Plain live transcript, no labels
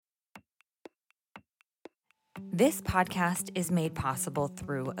This podcast is made possible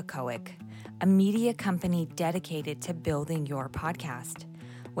through Echoic, a media company dedicated to building your podcast.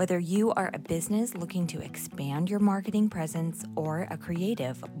 Whether you are a business looking to expand your marketing presence or a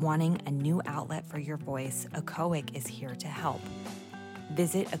creative wanting a new outlet for your voice, Echoic is here to help.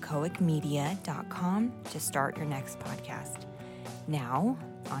 Visit echoicmedia.com to start your next podcast. Now,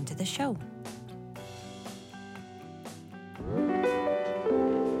 on to the show.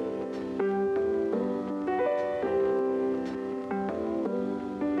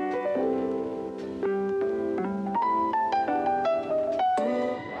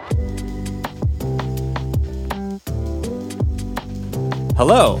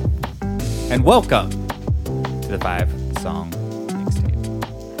 Hello, and welcome to the 5-Song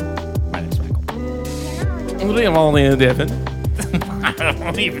Mixtape. My name's Michael. I'm only Devin. I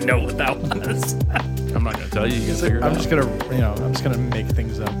don't even know what that was. I'm not gonna tell you. You can figure it out. I'm just gonna make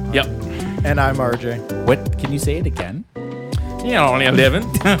things up. Yep. And I'm RJ. What? Can you say it again? Yeah, only Devin.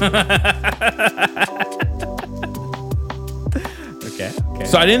 Okay.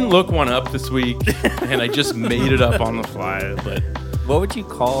 So I didn't look one up this week, and I just made it up on the fly. But What would you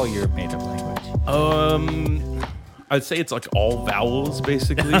call your made-up language? I'd say it's like all vowels,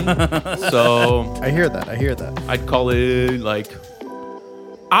 basically. So I hear that. I'd call it like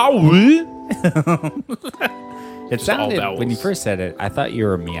ow. It sounded, vowels. when you first said it, I thought you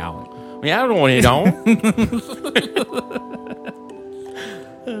were meowing. Yeah, I don't want to know.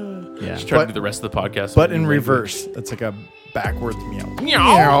 Yeah. Just try to do the rest of the podcast. But in reverse. It's like a backwards meow.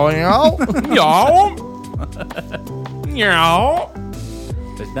 Meow. Meow. Meow. Meow.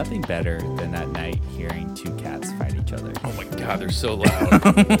 There's nothing better than at night hearing two cats fight each other. Oh my god, they're so loud.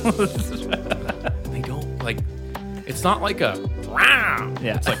 They don't like. It's not like a.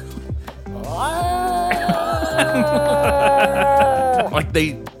 Yeah. It's like. Like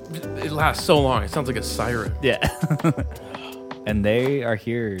it lasts so long. It sounds like a siren. Yeah. And they are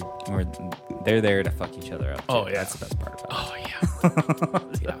here, or they're there to fuck each other up. Too. Oh, yeah. That's the best part about it. Oh yeah.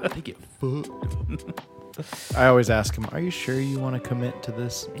 Yeah, they get fucked. I always ask them, are you sure you want to commit to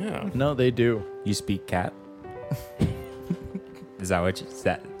this? Yeah. No, they do. You speak cat? Is that what you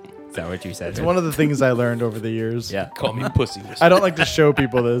said? It's one of the things I learned over the years. Yeah. Call me pussy. I don't like to show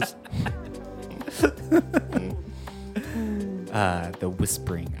people this. The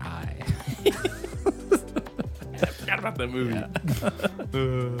Whispering Eye. I forgot about that movie.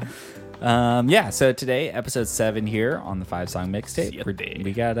 So today, episode 7 here on the 5-Song Mixtape. 7.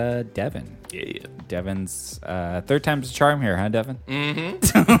 We got Devin. Yeah. Devin's third time's a charm here, huh, Devin?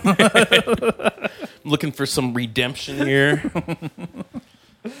 Looking for some redemption here.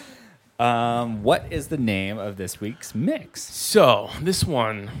 What is the name of this week's mix? So this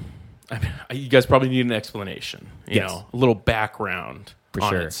one, you guys probably need an explanation. You know, a little background For on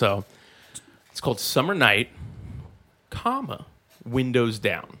sure. it. So it's called Summer Night, Windows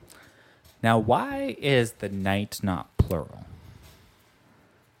Down. Now, why is the night not plural?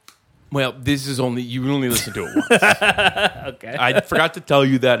 Well, this is you only listen to it once. Okay. I forgot to tell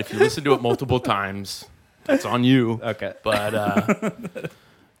you that if you listen to it multiple times, that's on you. Okay. But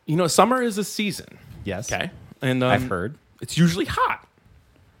summer is a season. Yes. Okay, and I've heard. it's usually hot.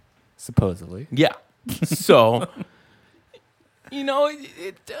 Supposedly. Yeah. So,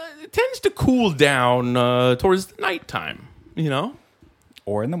 it tends to cool down towards the nighttime,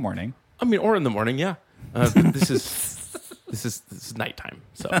 Or in the morning. I mean, or in the morning, yeah. This is nighttime,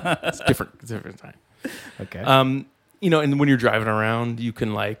 so it's different. It's a different time. Okay. And when you're driving around, you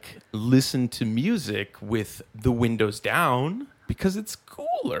can listen to music with the windows down because it's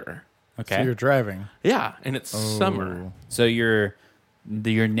cooler. Okay. So you're driving. Yeah, and it's summer. So your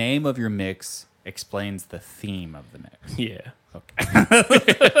name of your mix explains the theme of the mix. Yeah. Okay.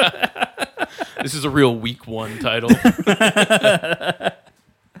 This is a real week 1 title.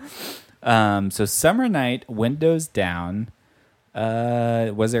 So Summer Night, Windows Down.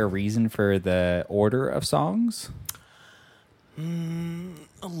 Was there a reason for the order of songs?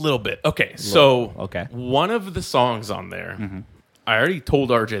 A little bit. Okay, so okay. One of the songs on there, I already told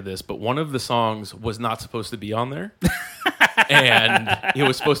RJ this, but one of the songs was not supposed to be on there. And it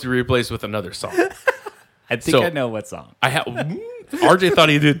was supposed to be replaced with another song. I think I know what song. RJ thought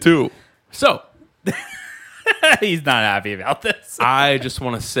he did too. So He's not happy about this. I just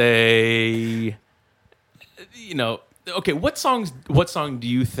want to say, okay, what song do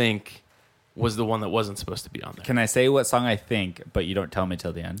you think was the one that wasn't supposed to be on there? Can I say what song I think, but you don't tell me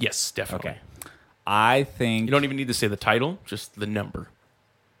till the end? Yes, definitely. Okay. I think... You don't even need to say the title, just the number.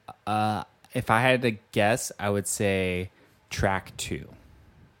 If I had to guess, I would say track 2.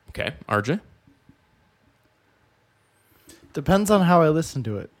 Okay, RJ? Depends on how I listen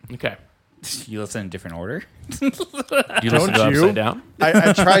to it. Okay. You listen in different order? You listen to Don't you? Upside Down?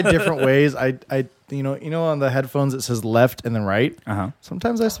 I tried different ways. I on the headphones it says left and then right.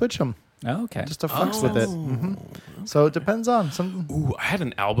 Sometimes I switch them Oh, okay. just to flex with it. So it depends on some. Ooh, I had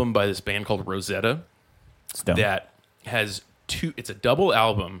an album by this band called Rosetta Stone. that has two. It's a double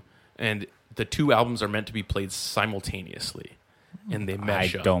album, and the two albums are meant to be played simultaneously, and they I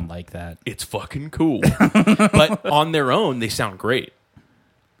mesh up. don't like that. It's fucking cool, but on their own, they sound great.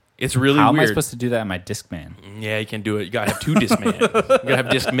 It's really How am I weird. supposed to do that in my Discman? Yeah, you can do it. You gotta have two Discman. You gotta have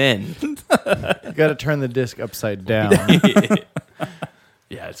Discmen. You got to turn the disc upside down.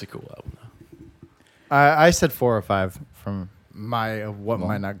 Yeah, it's a cool album. I said 4 or 5 from what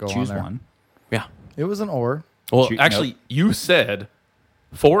might not go on Choose there. one. Yeah. It was an or. Well, Shoot, actually, you said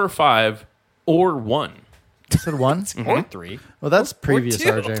 4 or 5 or 1. I said 1. Or 3. Well, that's previous two.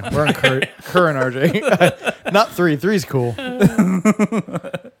 RJ. We're on current RJ. Not 3. 3's cool.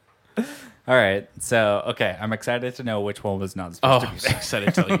 All right. So, okay. I'm excited to know which one was not Oh, supposed I'm to so be.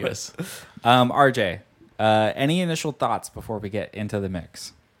 excited to tell you this. RJ, any initial thoughts before we get into the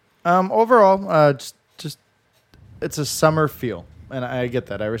mix? Overall, just it's a summer feel, and I get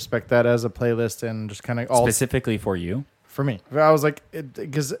that. I respect that as a playlist, and just kind of all Specifically for you? for me. I was like,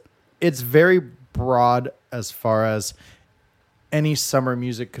 because it's very broad as far as any summer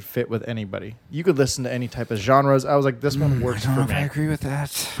music could fit with anybody. You could listen to any type of genres. I was like, this one works for me. agree with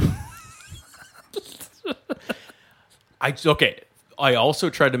that. I also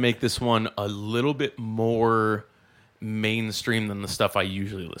tried to make this one a little bit more mainstream than the stuff I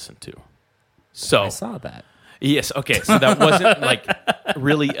usually listen to. So I saw that. yes, okay. So that wasn't like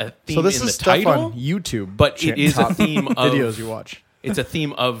really a theme So this in is the stuff title, on YouTube, but it is a top theme of videos you watch. It's a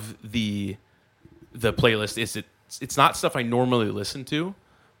theme of the playlist. It's not stuff I normally listen to,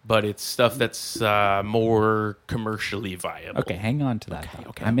 but it's stuff that's more commercially viable. Okay, hang on to that thought.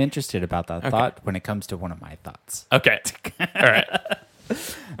 okay, I'm interested about that thought when it comes to one of my thoughts. Okay. All right.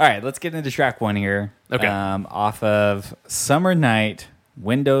 All right, let's get into track 1 here. Okay. Off of Summer Night,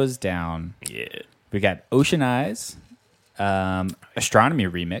 Windows Down. Yeah. We got Ocean Eyes, Astronomy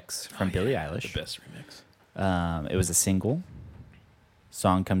remix from Billie Eilish. The best remix. It was a single.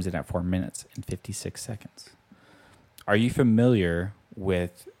 Song comes in at 4 minutes and 56 seconds. Are you familiar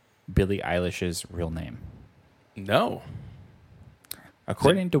with Billie Eilish's real name? No.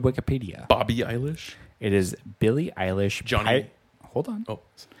 According to Wikipedia, Bobby Eilish? it is Billie Eilish. Johnny. Hold on. Oh.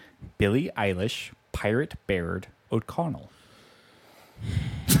 Billie Eilish, Pirate Baird O'Connell.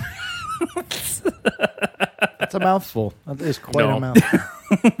 That's a mouthful. That is quite No. a mouthful.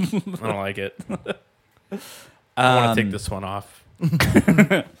 I don't like it. I want to take this one off.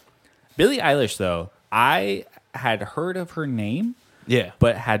 Billie Eilish, though, I had heard of her name, Yeah.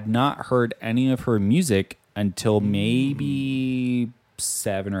 but had not heard any of her music until maybe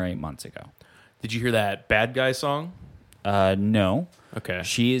 7 or 8 months ago. Did you hear that Bad Guy song? No. Okay.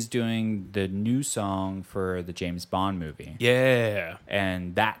 She is doing the new song for the James Bond movie. Yeah.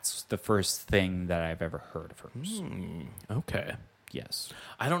 And that's the first thing that I've ever heard of hers. Okay. Yes.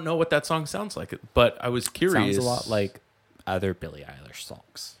 I don't know what that song sounds like, but I was curious. Sounds a lot like other Billie Eilish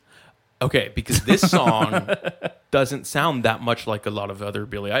songs. Okay, because this song doesn't sound that much like a lot of other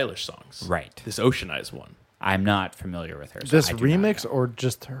Billie Eilish songs. Right. This Ocean Eyes one. I'm not familiar with her. So This I do not remix know. or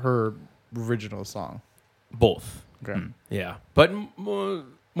just her original song? Both. Okay. Yeah. But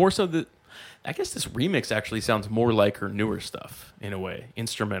more so that I guess this remix actually sounds more like her newer stuff in a way,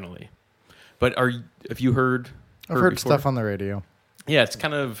 instrumentally. But have you heard I've her heard before? stuff on the radio. Yeah,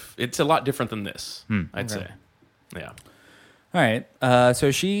 it's a lot different than this, I'd Okay. say. Yeah. All right. So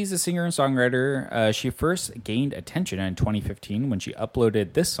she's a singer and songwriter. She first gained attention in 2015 when she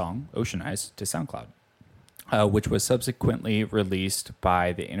uploaded this song, Ocean Eyes, to SoundCloud, which was subsequently released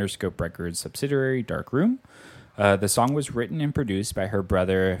by the Interscope Records subsidiary, Dark Room. The song was written and produced by her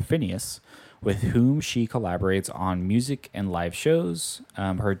brother, Phineas, with whom she collaborates on music and live shows.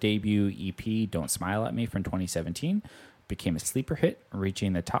 Her debut EP, Don't Smile at Me, from 2017, became a sleeper hit,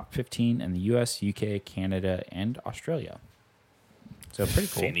 reaching the top 15 in the US, UK, Canada, and Australia. So pretty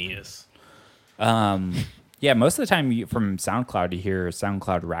cool. Phineas. Yeah, most of the time from SoundCloud, you hear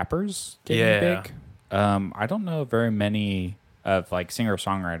SoundCloud rappers getting Yeah. big. I don't know very many of like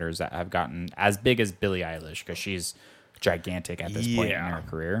singer-songwriters that have gotten as big as Billie Eilish, because she's gigantic at this point in Yeah. her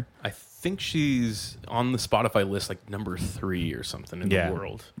career. I think she's on the Spotify list like number 3 or something in the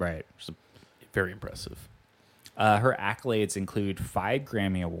world. Right. Which is very impressive. Her accolades include 5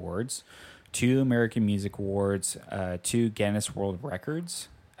 Grammy Awards, 2 American Music Awards, 2 Guinness World Records,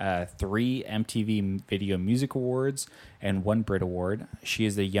 3 MTV Video Music Awards, and 1 Brit Award. She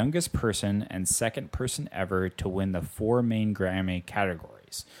is the youngest person and second person ever to win the 4 main Grammy categories.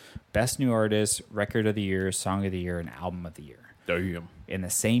 categories: Best New Artist, Record of the Year, Song of the Year, and Album of the Year. Damn. In the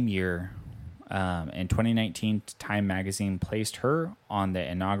same year, in 2019, Time Magazine placed her on the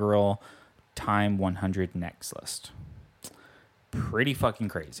inaugural Time 100 Next list. Pretty fucking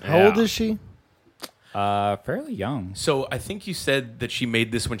crazy. How old is she? Fairly young. So I think you said that she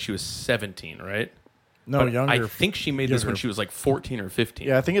made this when she was 17, right? No, But younger. I think she made this when younger. she was like 14 or 15.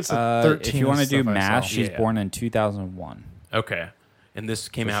 Yeah, I think it's 13. If you want to do stuff I math, saw. she's Yeah. born in 2001. Okay. And this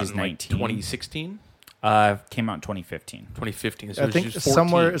came So out she's in like 19. 2016, Came out in 2015. 2015. So I think she's 14.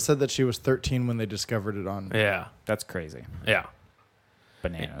 somewhere it said that she was 13 when they discovered it on. Yeah. That's crazy. Yeah.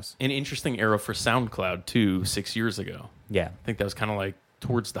 Bananas. An interesting era for SoundCloud, too, 6 years ago. Yeah. I think that was kind of like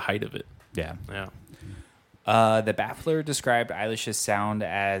towards the height of it. Yeah. Yeah. The Baffler described Eilish's sound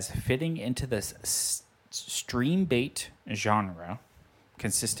as fitting into this stream bait genre,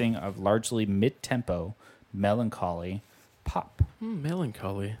 consisting of largely mid-tempo, melancholy pop,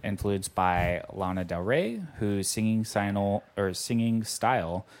 Melancholy. influenced by Lana Del Rey, whose singing style,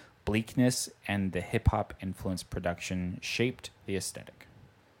 bleakness, and the hip-hop influenced production shaped the aesthetic.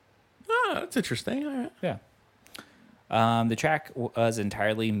 Ah, that's interesting. All right. Yeah. The track was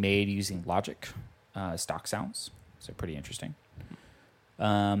entirely made using Logic stock sounds, so pretty interesting.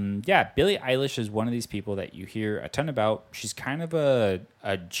 Yeah, Billie Eilish is one of these people that you hear a ton about. She's kind of a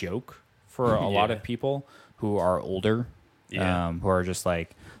joke for a lot Yeah. of people who are older, Yeah. who are just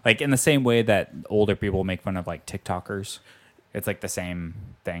like in the same way that older people make fun of like TikTokers. It's like the same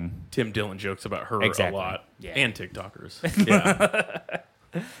thing. Tim Dillon jokes about her Exactly. a lot. Yeah. And TikTokers. Yeah.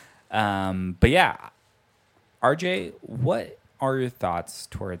 But yeah, RJ, what are your thoughts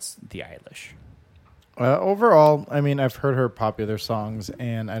towards the Eilish? Overall, I mean, I've heard her popular songs,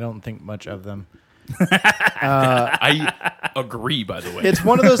 and I don't think much of them. I agree, by the way. It's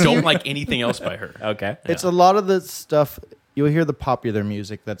one of those. Don't like anything else by her. Okay. It's a lot of the stuff you'll hear the popular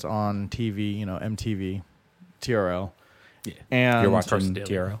music that's on TV, MTV, TRL, Yeah. and You're watching Carson Daly.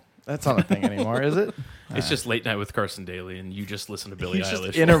 TRO. that's not a thing anymore, is it? It's just Late Night with Carson Daly, and you just listen to Billie He's Eilish.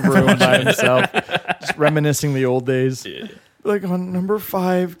 just in a room by himself, just reminiscing the old days. Yeah. Like on number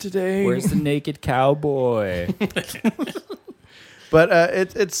 5 today. Where's the naked cowboy? But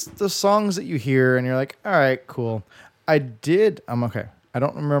it's the songs that you hear, and you're like, all right, cool. I'm okay. I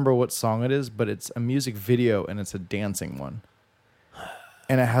don't remember what song it is, but it's a music video, and it's a dancing one.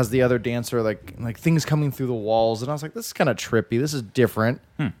 And it has the other dancer, like things coming through the walls. And I was like, this is kind of trippy. This is different.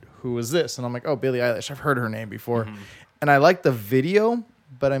 Who is this? And I'm like, oh, Billie Eilish. I've heard her name before. And I like the video,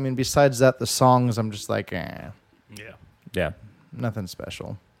 but I mean, besides that, the songs, I'm just like, Yeah. Yeah. nothing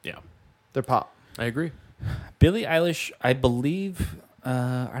special. Yeah. They're pop. I agree. Billie Eilish, I believe,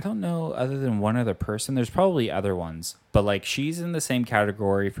 I don't know other than one other person. There's probably other ones, but like she's in the same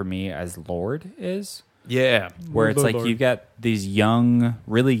category for me as Lorde is, Yeah. where it's like Lorde. you've got these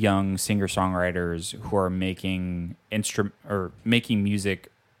really young singer-songwriters who are making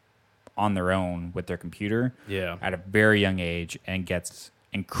music on their own with their computer Yeah. at a very young age and gets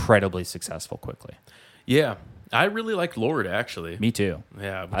incredibly successful quickly. Yeah. I really like Lorde, actually. Me too.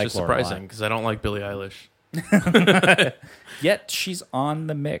 Yeah, which I like is Lorde a lot. surprising because I don't like Billie Eilish. Yet she's on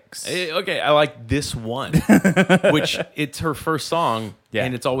the mix. Okay, I like this one, which it's her first song, Yeah.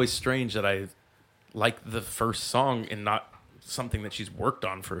 and it's always strange that I like the first song and not something that she's worked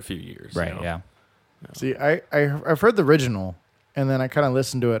on for a few years. Right, you know? yeah. See, I've heard the original, and then I kind of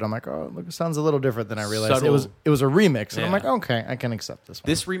listened to it. I'm like, oh, look, it sounds a little different than I realized. Subtle. It was a remix, and I'm Yeah. like, okay, I can accept this one.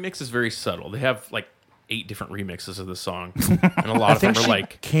 This remix is very subtle. They have like 8 different remixes of the song, and a lot I of them think are she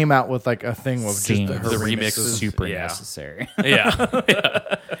like, came out with like a thing with Seems just her the remixes. remixes. super Yeah. necessary.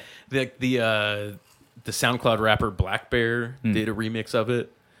 yeah. The SoundCloud rapper Black Bear did a remix of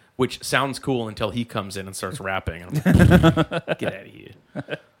it, which sounds cool until he comes in and starts rapping. I'm like, get out of here.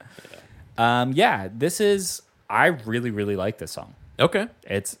 Yeah, I really, really like this song. Okay,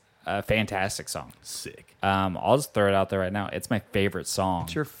 It's a fantastic song. sick. I'll just throw it out there right now. It's my favorite song.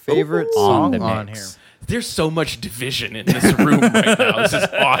 What's your favorite on song the on mix. here? There's so much division in this room right now. This is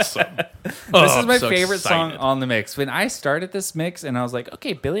awesome. This is my so favorite song excited. on the mix. When I started this mix and I was like,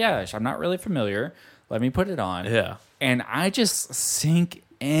 okay, Billie Eilish, I'm not really familiar. Let me put it on. Yeah. And I just sink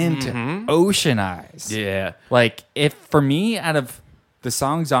into Ocean Eyes. Yeah. Like, if for me, out of the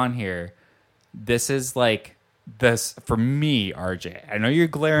songs on here, this is like this for me, RJ. I know you're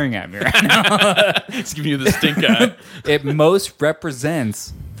glaring at me right now. It's giving you the stink eye. It most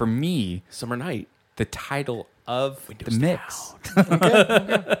represents for me Summer Night. the title of Windows the mix.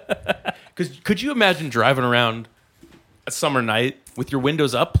 Because could you imagine driving around a summer night with your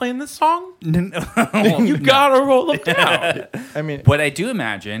windows up playing this song? You gotta roll them down. I mean, What I do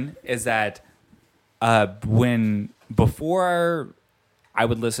imagine is that before I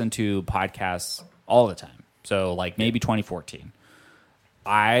would listen to podcasts all the time. So like maybe 2014.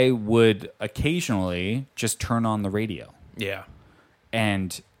 I would occasionally just turn on the radio. Yeah.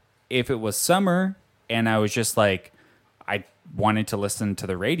 And if it was summer and I was just like, I wanted to listen to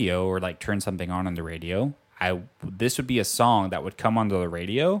the radio or like turn something on the radio, this would be a song that would come onto the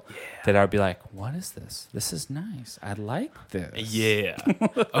radio that I would be like, what is this? This is nice. I like this. Yeah.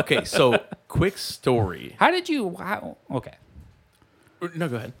 Okay, so quick story. Okay. No,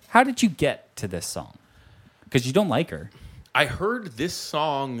 go ahead. How did you get to this song? Because you don't like her. I heard this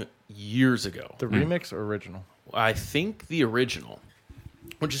song years ago. The remix or original? I think the original,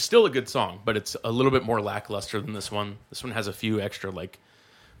 which is still a good song, but it's a little bit more lackluster than this one. This one has a few extra like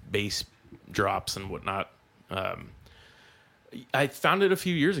bass drops and whatnot. I found it a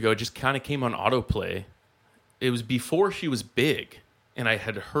few years ago. It just kind of came on autoplay. It was before she was big, and I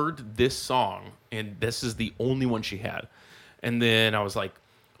had heard this song, and this is the only one she had. And then I was like,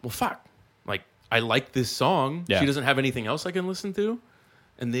 well, fuck. Like, I like this song. Yeah. She doesn't have anything else I can listen to.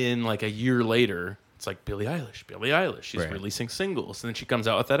 And then, like, a year later, it's like Billie Eilish. She's Right. releasing singles. And then she comes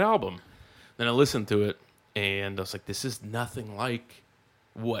out with that album. Then I listened to it, and I was like, this is nothing like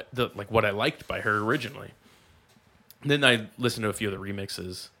what I liked by her originally. And then I listened to a few of the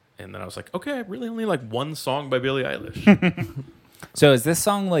remixes, and then I was like, okay, I really only like one song by Billie Eilish. So is this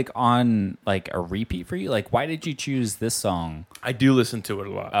song like on like a repeat for you? Like, why did you choose this song? I do listen to it a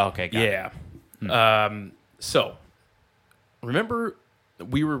lot. Oh, okay, got it. Yeah. So, remember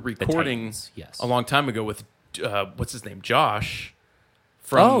we were recording Titans, yes. a long time ago with, what's his name? Josh.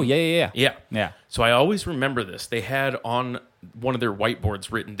 From, Yeah. Yeah. So I always remember this. They had on one of their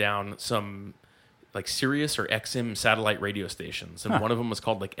whiteboards written down some like Sirius or XM satellite radio stations. And one of them was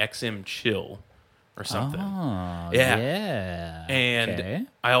called like XM Chill or something. Oh, Yeah. yeah. And Okay.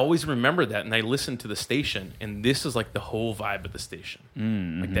 I always remember that, and I listened to the station, and this is like the whole vibe of the station,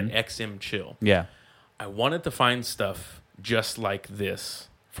 like that XM Chill. Yeah. I wanted to find stuff just like this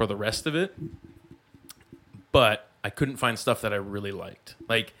for the rest of it, but I couldn't find stuff that I really liked.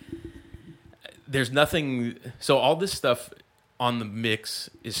 Like, there's nothing. So all this stuff on the mix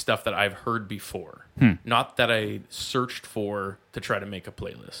is stuff that I've heard before, not that I searched for to try to make a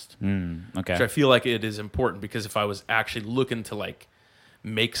playlist. Okay. Which I feel like it is important, because if I was actually looking to like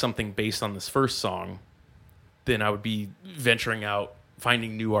make something based on this first song, then I would be venturing out,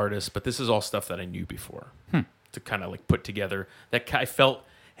 finding new artists. But this is all stuff that I knew before to kind of like put together that I felt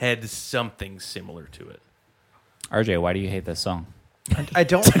had something similar to it. RJ, why do you hate this song? I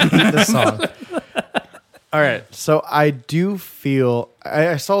don't hate this song. All right, so I do feel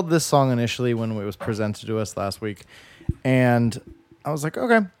I saw this song initially when it was presented to us last week, and I was like,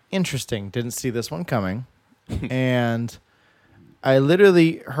 okay, interesting. Didn't see this one coming, and I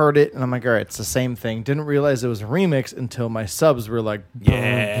literally heard it, and I'm like, all right, it's the same thing. Didn't realize it was a remix until my subs were like,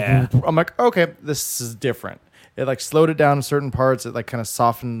 Yeah. I'm like, okay, this is different. It like slowed it down in certain parts. It like kind of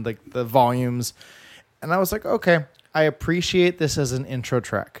softened like the volumes, and I was like, okay, I appreciate this as an intro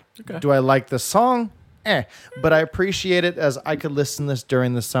track. Okay. Do I like the song? But I appreciate it as I could listen to this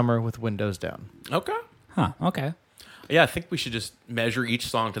during the summer with windows down. Okay. Huh. Okay. Yeah, I think we should just measure each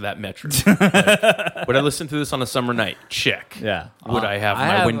song to that metric. Like, would I listen to this on a summer night? Check. Yeah. Would I have I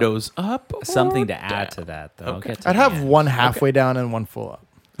my have windows up? or Something to down? add to that, though. Okay. Okay. I'd have one halfway down and one full up.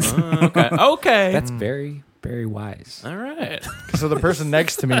 Okay. Okay. That's very, very wise. All right. So the person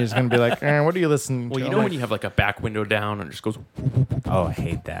next to me is going to be like, what are you listening to? Well, you I'm know like, when you have like a back window down and it just goes, Oh, I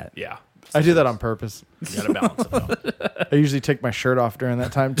hate that. yeah. I do that on purpose. You got to balance it out. I usually take my shirt off during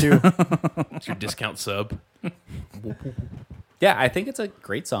that time too. It's your discount sub. Yeah, I think it's a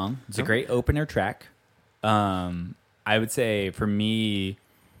great song. It's a great opener track. I would say for me,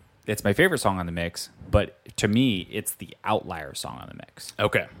 it's my favorite song on the mix, but to me, it's the outlier song on the mix.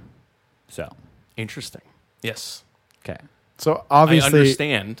 Okay. So, Interesting. Yes. okay. So I obviously,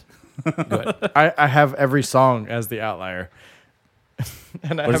 understand. Go ahead. I have every song as the outlier.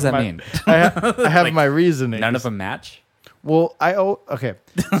 And I What does have that mean? I have my reasoning. None of them match? Well, okay.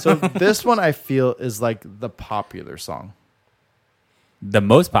 So this one I feel is like the popular song. The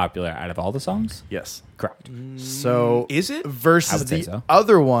most popular out of all the songs? Yes. Correct. So Is it? I versus would say the so.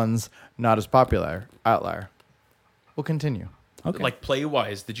 other ones not as popular, outlier. We'll continue. Okay. Like play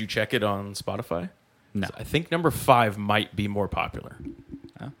wise, did you check it on Spotify? No. I think number 5 might be more popular.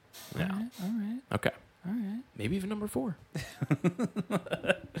 Oh. Yeah. All right. Okay. All right. Maybe even number 4. All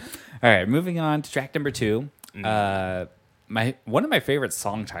right, moving on to track number 2. One of my favorite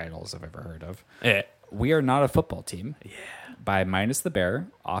song titles I've ever heard of. Yeah. We Are Not a Football Team. Yeah. By Minus the Bear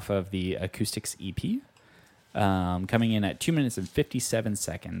off of the Acoustics EP. Coming in at 2 minutes and 57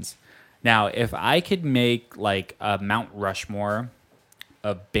 seconds. Now, if I could make like a Mount Rushmore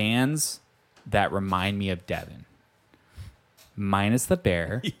of bands that remind me of Devin. Minus the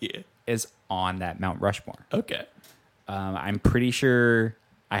Bear Yeah. is on that Mount Rushmore. Okay. I'm pretty sure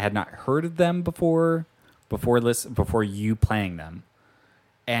I had not heard of them before you playing them,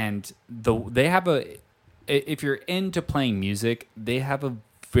 and they have if you're into playing music, they have a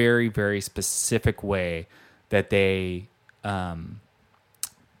very, very specific way that they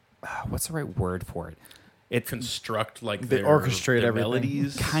what's the right word for it? It Construct like They orchestrate their everything.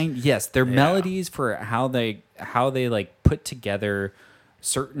 melodies. their Yeah. melodies for how they like put together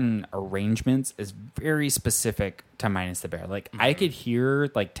certain arrangements is very specific to Minus the Bear. Like I could hear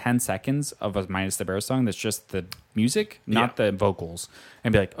like 10 seconds of a Minus the Bear song that's just the music, not the vocals,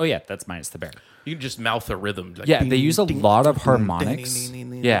 and be like, oh yeah, that's Minus the Bear. You can just mouth a rhythm. Like, Yeah, they use a ding, lot of ding, harmonics. ding,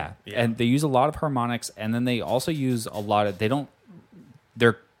 ding, ding, Yeah, ding. and they use a lot of harmonics, and then they also use a lot of.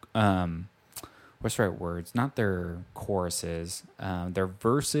 Their what's the right words? Not their choruses. Their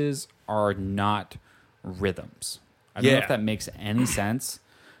verses are not rhythms. I don't know Yeah. if that makes any sense,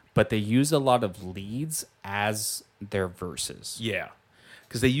 but they use a lot of leads as their verses. Yeah,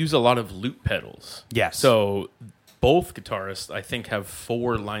 because they use a lot of loop pedals. Yes. So both guitarists, I think, have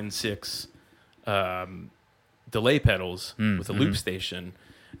 4 line 6 delay pedals with a loop station,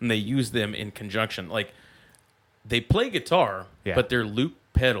 and they use them in conjunction. Like they play guitar, Yeah. but their loop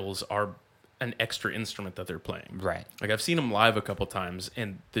pedals are an extra instrument that they're playing. Right. Like I've seen them live a couple times,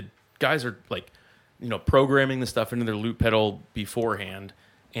 and the guys are like, programming the stuff into their loop pedal beforehand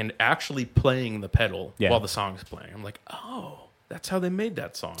and actually playing the pedal Yeah. while the song's playing. I'm like, oh, that's how they made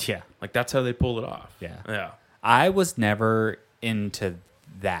that song. Yeah. Like that's how they pulled it off. Yeah. Yeah. I was never into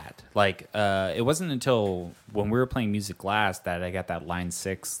that. Like, it wasn't until when we were playing music last that I got that line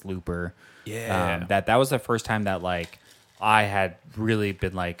 6 looper. Yeah. That was the first time that like I had really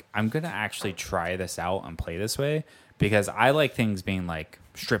been like, I'm gonna actually try this out and play this way, because I like things being like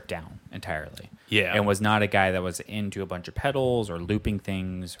stripped down entirely. Yeah. And was not a guy that was into a bunch of pedals or looping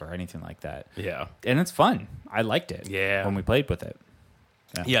things or anything like that. Yeah. And it's fun. I liked it. Yeah. When we played with it.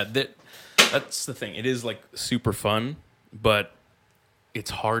 Yeah. That's the thing. It is like super fun, but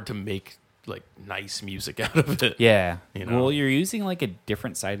it's hard to make like nice music out of it. Yeah. You know? Well, you're using like a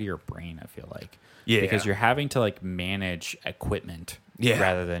different side of your brain, I feel like. Yeah. Because you're having to like manage equipment Yeah.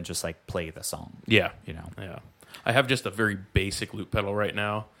 rather than just like play the song. Yeah. You know? Yeah. I have just a very basic loop pedal right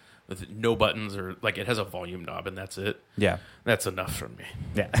now with no buttons, or like it has a volume knob and that's it. Yeah. That's enough for me.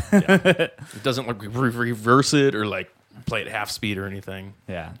 Yeah. It doesn't like reverse it or like play it half speed or anything.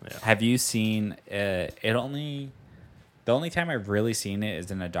 Yeah. Yeah. Have you seen the only time I've really seen it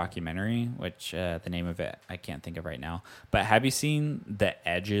is in a documentary, which the name of it I can't think of right now. But have you seen the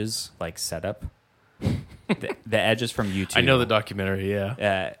Edges like setup? the Edges from YouTube. I know the documentary.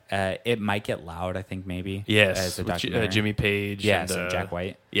 Yeah. It Might Get Loud, I think maybe. Yes. As a With documentary. Jimmy Page. Yes, and, and Jack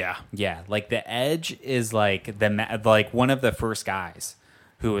White. Yeah. Yeah, like the Edge is like like one of the first guys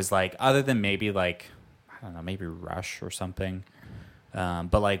who was like, other than maybe like, I don't know, maybe Rush or something,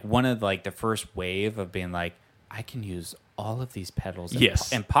 but like one of like the first wave of being like, I can use all of these pedals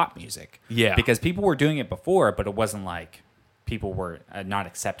in pop music. Yeah. Because people were doing it before, but it wasn't like people were not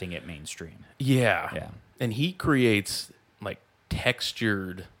accepting it mainstream. Yeah. Yeah. And he creates like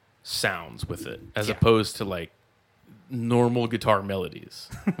textured sounds with it as Yeah. opposed to like normal guitar melodies,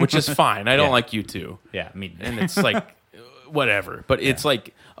 which is fine. I don't Yeah. like U2. Yeah, I mean, And it's like whatever, but it's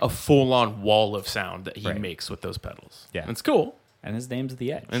like a full-on wall of sound that he Right. makes with those pedals. Yeah. It's cool. and his name's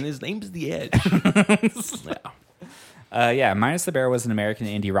The Edge. And his name's The Edge. Yeah. Minus the Bear was an American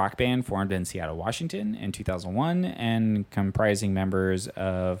indie rock band formed in Seattle, Washington in 2001 and comprising members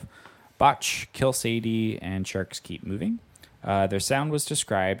of Botch, Kill Sadie, and Sharks Keep Moving. Their sound was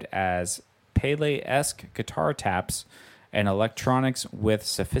described as Pele-esque guitar taps and electronics with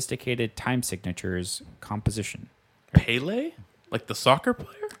sophisticated time signatures composition. Pele? Like the soccer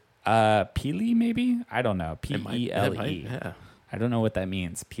player? Pele, maybe? I don't know. It might- P-E-L-E. Yeah. I don't know what that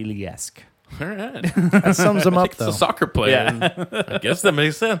means. Pele-esque. All right. That sums them up, It's a though. soccer player. Yeah. and I guess that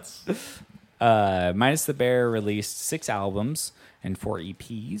makes sense. Minus the Bear released 6 albums and 4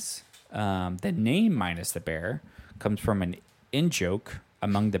 EPs. The name Minus the Bear comes from an in-joke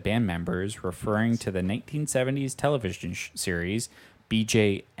among the band members referring to the 1970s television series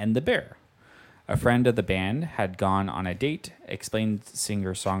BJ and the Bear. A friend of the band had gone on a date, explained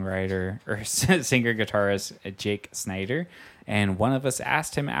singer-guitarist Jake Snyder, and one of us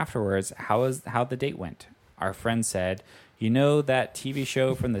asked him afterwards how the date went. Our friend said, "You know that TV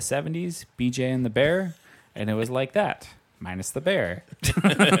show from the 70s, BJ and the Bear?" And it was like that, minus the bear.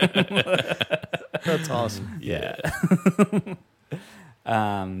 That's awesome. Yeah.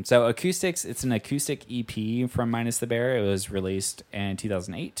 So Acoustics, it's an acoustic EP from Minus the Bear. It was released in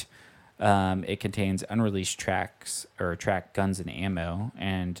 2008. It contains unreleased tracks or track Guns and Ammo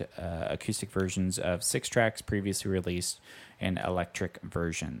and acoustic versions of 6 tracks previously released and electric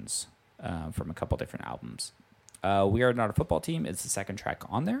versions from a couple different albums. We Are Not a Football Team is the second track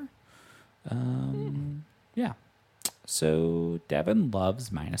on there. Yeah. So Devin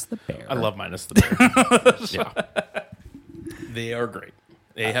loves Minus the Bear. I love Minus the Bear. Yeah. They are great.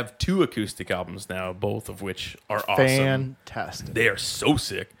 They have 2 acoustic albums now, both of which are awesome. Fantastic. They are so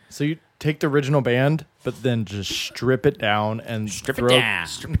sick. So you take the original band, but then just strip it down and Strip throw, it down.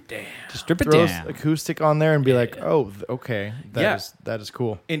 Strip it down. Strip it throw down. acoustic on there and be like, oh, okay, Yeah. that is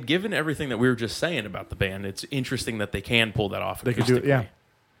cool. And given everything that we were just saying about the band, it's interesting that they can pull that off. They could do it, yeah.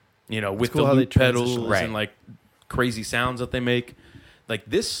 You know, with cool the how they loop pedals transition. Right. and like crazy sounds that they make. Like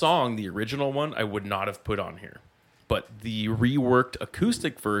this song, the original one, I would not have put on here, but the reworked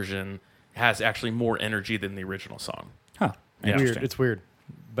acoustic version has actually more energy than the original song. Huh. Yeah. Weird. It's weird,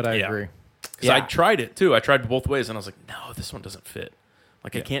 but I Yeah. agree. Because I Yeah. tried it too. I tried both ways, and I was like, no, this one doesn't fit.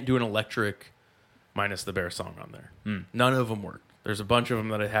 Like I can't do an electric Minus the Bear song on there. None of them worked. There's a bunch of them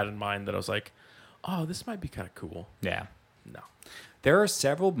that I had in mind that I was like, oh, this might be kind of cool. Yeah. No. There are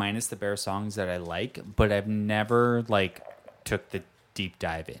several Minus the Bear songs that I like, but I've never like took the deep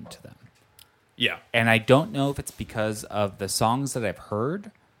dive into them. Yeah. And I don't know if it's because of the songs that I've heard,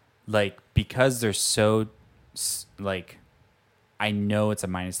 like because they're so like I know it's a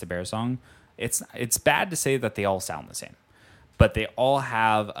Minus the Bear song. It's bad to say that they all sound the same, but they all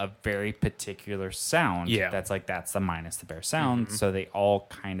have a very particular sound. Yeah. That's the Minus the Bear sound. So they all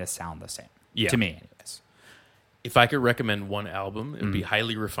kind of sound the same. Yeah. To me, anyways. If I could recommend one album, it would be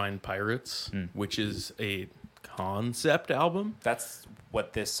Highly Refined Pirates, which is a concept album. That's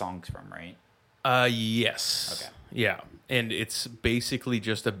what this song's from, right? Yes. Okay. Yeah. And it's basically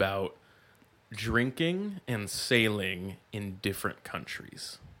just about drinking and sailing in different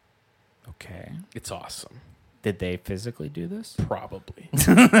countries. Okay. It's awesome. Did they physically do this? Probably.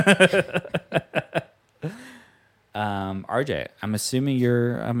 RJ, I'm assuming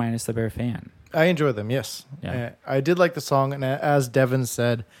you're a Minus the Bear fan. I enjoy them. Yes, Yeah. I did like the song, and as Devin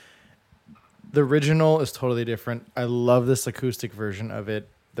said, the original is totally different. I love this acoustic version of it.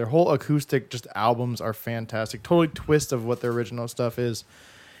 Their whole acoustic just albums are fantastic. Totally twist of what their original stuff is.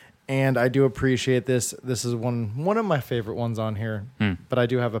 And I do appreciate this. This is one of my favorite ones on here. But I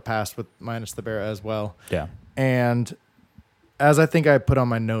do have a past with Minus the Bear as well. Yeah. And as I think I put on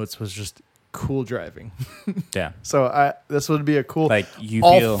my notes was just cool driving. Yeah. So this would be a cool. Like you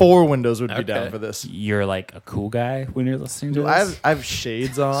all feel 4 windows would be Okay. down for this. you're like a cool guy when you're listening to I this. have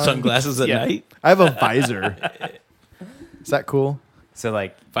shades on. Sunglasses at Yeah. night. I have a visor. Is that cool? So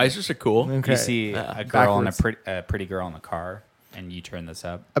like Visors are cool. Okay. you see a girl in Backwards. a pretty girl in the car, and you turn this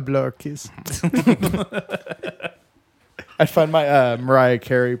up. I blow a kiss. I'd find my Mariah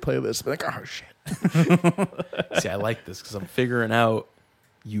Carey playlist. Be like, oh shit. See, I like this because I'm figuring out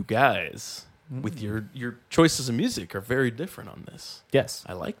you guys with your choices of music are very different on this. Yes.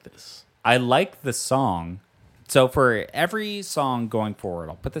 I like this. I like the song. So for every song going forward,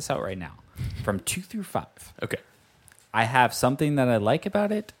 I'll put this out right now. From 2 through 5. Okay. I have something that I like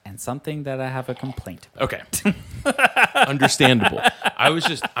about it and something that I have a complaint about. Okay. Understandable.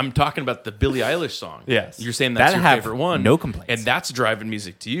 I'm talking about the Billie Eilish song. Yes. You're saying that's That your have favorite one. no complaints. And that's driving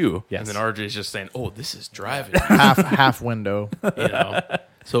music to you. Yes. And then RJ's just saying, oh, this is driving. half window. you know?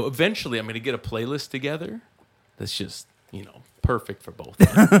 So eventually I'm going to get a playlist together that's just, perfect for both.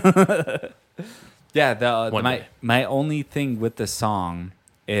 Yeah, One day. my only thing with the song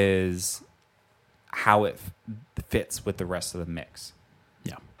is how it fits with the rest of the mix.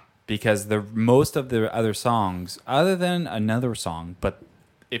 Yeah. Because most of the other songs, other than another song, but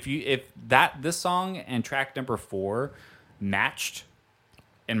if this song and track number 4 matched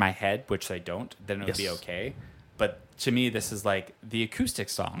in my head, which they don't, then it would be Yes. okay. But to me, this is like the acoustic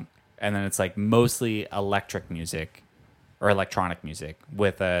song, and then it's like mostly electric music or electronic music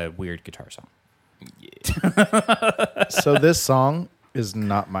with a weird guitar song. So this song is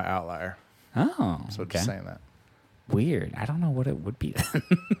not my outlier. Oh, So okay. just saying that. Weird. I don't know what it would be.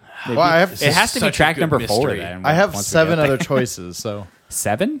 Well, I have It has to be such a track good number 4 mystery. then. I have once we 7 get there. other choices. So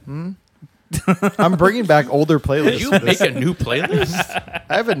 7? I'm bringing back older playlists. Did you for this. make a new playlist?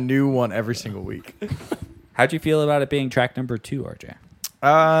 I have a new one every single week. How'd you feel about it being track number 2,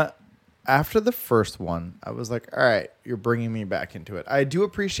 RJ? After the first one, I was like, all right, you're bringing me back into it. I do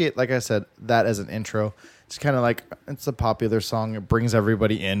appreciate, like I said, that as an intro. It's kind of like, it's a popular song. It brings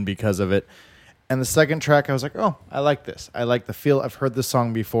everybody in because of it. And the second track, I was like, oh, I like this. I like the feel. I've heard this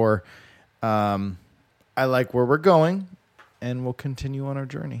song before. I like where we're going. and we'll continue on our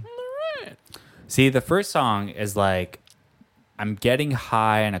journey. See, the first song is like, I'm getting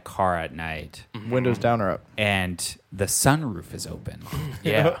high in a car at night, Windows down or up? and the sunroof is open.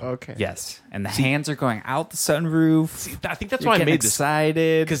 Yeah. Okay. Yes. And the hands are going out the sunroof. See, I think that's You're why I getting made this,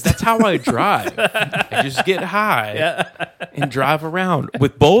 excited. because that's how I drive. I just get high and drive around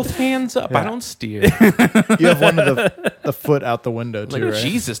with both hands up. I don't steer. You have one of the foot out the window too, Like right?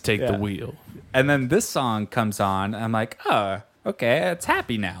 Jesus, take Yeah. the wheel. And then this song comes on. I'm like, oh, okay, it's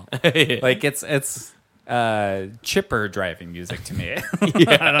happy now. Like it's chipper driving music to me.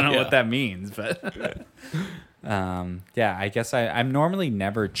 I don't know what that means, but yeah, I guess I'm normally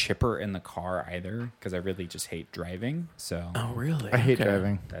never chipper in the car either because I really just hate driving. So Oh, really? I hate Okay.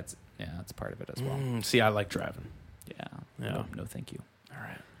 driving. that's part of it as well. See, I like driving. Yeah. Yeah. No, thank you. All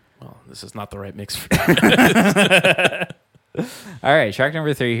right. Well, this is not the right mix for All right, track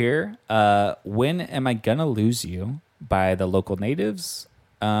number 3 here. When Am I Gonna Lose You by the Local Natives.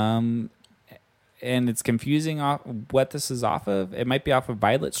 And it's confusing off what this is off of. It might be off of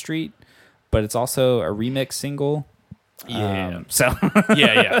Violet Street, but it's also a remix single. Yeah. So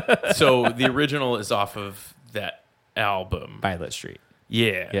yeah. So the original is off of that album. Violet Street.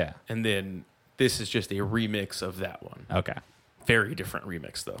 Yeah. Yeah. And then this is just a remix of that one. Okay. Very different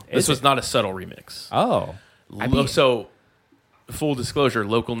remix, though. Is This was it? not a subtle remix. Oh. I mean- So, full disclosure,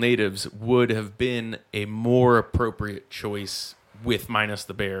 Local Natives would have been a more appropriate choice with Minus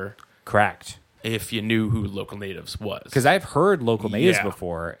the Bear Correct. if you knew who Local Natives was. Because I've heard Local Natives Yeah.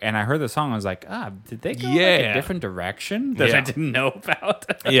 before, and I heard the song. I was like, did they go like Yeah. a different direction that I Yeah. didn't know about?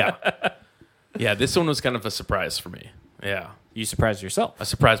 Yeah. Yeah, this one was kind of a surprise for me. Yeah. You surprised yourself. I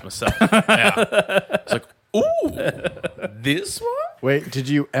surprised myself. Yeah. It's like, ooh, this one? Wait, did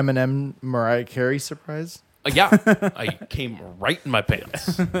you Eminem Mariah Carey surprise? Yeah. I came right in my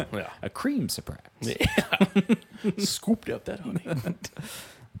pants. Yeah. A cream surprise. Scooped up that honey.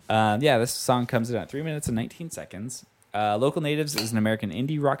 Yeah, this song comes in at 3 minutes and 19 seconds. Local Natives is an American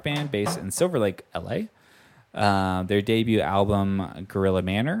indie rock band based in Silver Lake, LA. Their debut album, Gorilla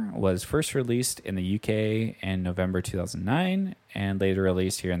Manor, was first released in the UK in November 2009 and later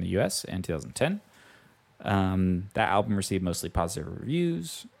released here in the US in 2010. That album received mostly positive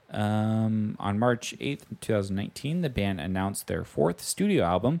reviews. On March 8th, 2019, the band announced their 4th studio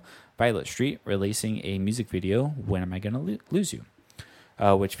album, Violet Street, releasing a music video, When Am I Gonna Lose You?,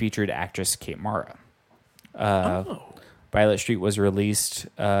 which featured actress Kate Mara. Violet Street was released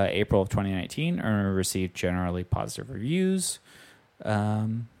April of 2019 and received generally positive reviews.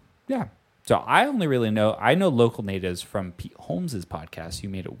 Yeah. So I only really know Local Natives from Pete Holmes' podcast, You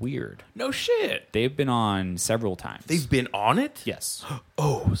Made It Weird. No shit. They've been on several times. They've been on it? Yes.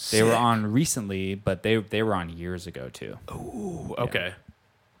 Oh, They were on recently, but they were on years ago too. Ooh, okay.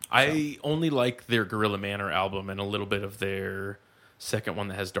 I only like their Gorilla Manor album and a little bit of their second one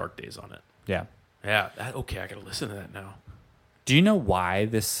that has Dark Days on it. Yeah. Yeah. Okay, I got to listen to that now. Do you know why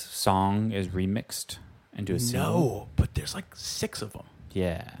this song is remixed into a single? No, but there's like 6 of them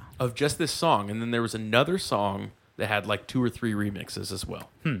Yeah. of just this song. And then there was another song that had like 2 or 3 remixes as well.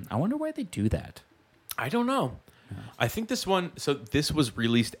 I wonder why they do that. I don't know. I think this one, so this was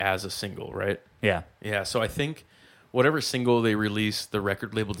released as a single, right? Yeah. Yeah, so I think whatever single they release, the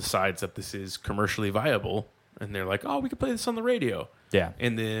record label decides that this is commercially viable. And they're like, oh, we could play this on the radio. Yeah.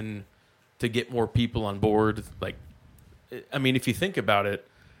 And then to get more people on board, like, I mean, if you think about it,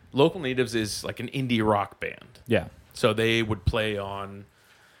 Local Natives is like an indie rock band. Yeah. So they would play on,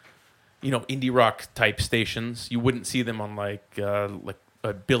 indie rock type stations. You wouldn't see them on like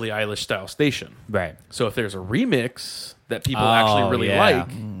a Billie Eilish style station. Right. So if there's a remix that people actually really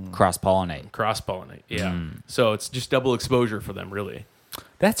like, cross-pollinate. cross-pollinate. Yeah. So it's just double exposure for them, really.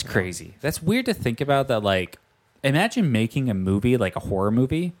 That's crazy. That's weird to think about that. Like, imagine making a movie, like a horror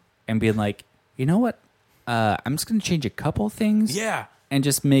movie, and being like, you know what? I'm just going to change a couple things. Yeah. And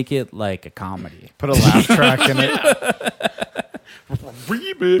just make it like a comedy. Put a laugh track in it.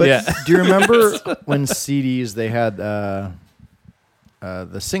 Remix. But do you remember when CDs they had the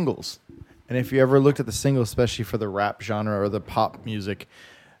singles? And if you ever looked at the singles, especially for the rap genre or the pop music,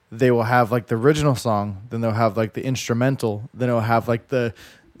 they will have like the original song, then they'll have like the instrumental, then it'll have like the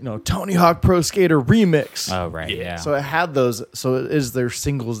Tony Hawk Pro Skater remix. Oh, right. Yeah. Yeah. So it had those. So it is their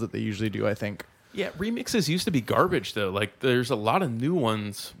singles that they usually do, I think. Yeah, remixes used to be garbage, though. Like, there's a lot of new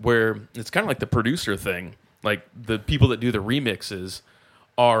ones where it's kind of like the producer thing. Like, the people that do the remixes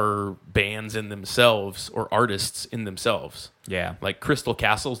are bands in themselves or artists in themselves. Yeah. Like, Crystal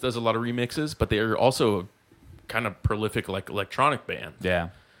Castles does a lot of remixes, but they're also a kind of prolific, like, electronic band. Yeah.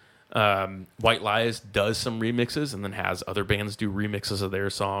 White Lies does some remixes and then has other bands do remixes of their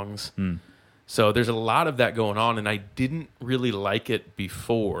songs. So there's a lot of that going on, and I didn't really like it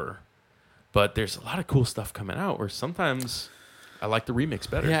before, but there's a lot of cool stuff coming out where sometimes I like the remix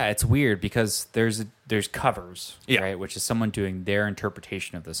better. Yeah, it's weird because there's covers, Yeah. right, which is someone doing their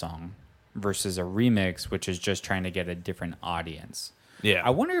interpretation of the song versus a remix, which is just trying to get a different audience. Yeah. I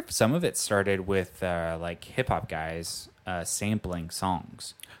wonder if some of it started with like hip hop guys sampling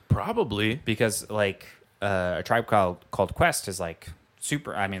songs, Probably. because like a Tribe called Quest is like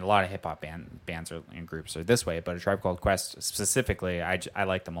super. I mean, a lot of hip hop bands and groups are this way, but a Tribe Called Quest specifically, I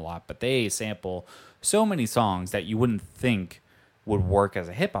like them a lot. But they sample so many songs that you wouldn't think would work as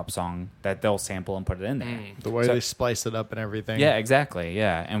a hip hop song that they'll sample and put it in there. The way So- they splice it up and everything. Yeah, exactly.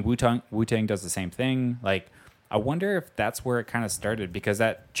 Yeah, and Wu-Tang does the same thing. Like, I wonder if that's where it kind of started, because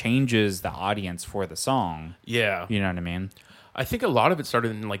that changes the audience for the song. Yeah. You know what I mean? I think a lot of it started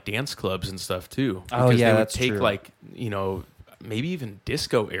in like dance clubs and stuff too. Oh, Because yeah, they would that's take true. like, maybe even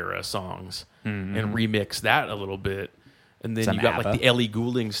disco era songs Mm-hmm. and remix that a little bit. And then Some you got ABBA. like the Ellie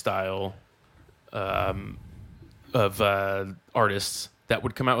Goulding style of artists that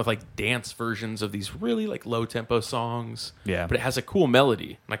would come out with like dance versions of these really like low tempo songs. Yeah. But it has a cool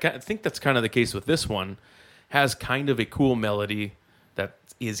melody. Like I think that's kind of the case with this one. Has kind of a cool melody that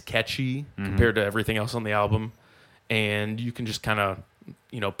is catchy compared to everything else on the album. And you can just kind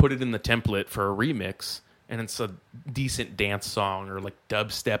of, put it in the template for a remix, and it's a decent dance song or like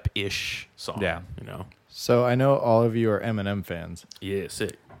dubstep-ish song. Yeah. So I know all of you are Eminem fans. Yeah,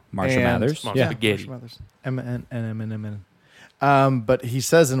 sick. Marshall And- Mathers. Marshall Spaghetti. Marshall Mathers. Eminem. But he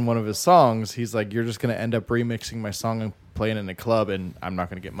says in one of his songs, he's like, "You're just going to end up remixing my song and playing it in a club, and I'm not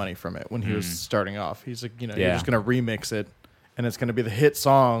going to get money from it." When he was starting off, he's like, "You're Yeah. just going to remix it, and it's going to be the hit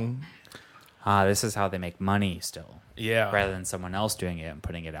song." This is how they make money still, Yeah. rather than someone else doing it and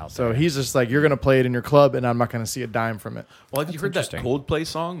putting it out So there. he's just like, "You're going to play it in your club, and I'm not going to see a dime from it." Well, have you heard that interesting. Coldplay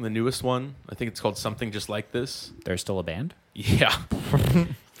song, the newest one? I think it's called Something Just Like This. They're still a band? Yeah.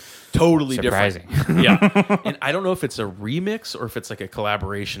 Totally Surprising. different. Yeah. And I don't know if it's a remix or if it's like a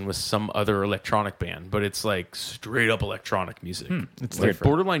collaboration with some other electronic band, but it's like straight up electronic music. It's like different.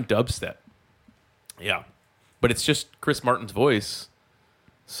 borderline dubstep. Yeah. But it's just Chris Martin's voice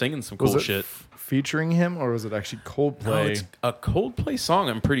singing some cool Was it shit. featuring him, or was it actually Coldplay? No, it's a Coldplay song,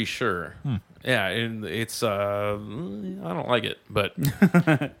 I'm pretty sure. Yeah, and it's I don't like it, but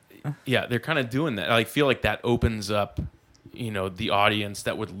yeah, they're kind of doing that. I feel like that opens up, the audience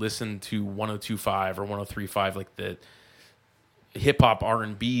that would listen to 102.5 or 103.5, like the hip hop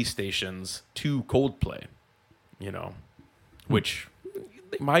R&B stations, to Coldplay, which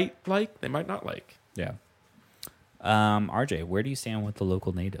they might like, they might not like. Yeah. RJ, where do you stand with the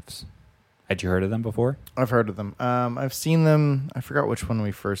local natives? Had you heard of them before? I've heard of them. I've seen them. I forgot which one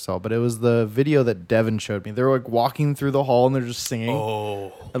we first saw, but it was the video that Devin showed me. They were like walking through the hall and they're just singing.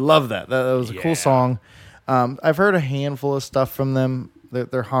 Oh, I love that. That was a Yeah. cool song. I've heard a handful of stuff from them.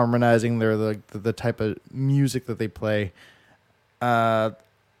 They're harmonizing. They're the type of music that they play. I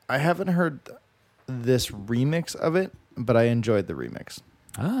haven't heard this remix of it, but I enjoyed the remix.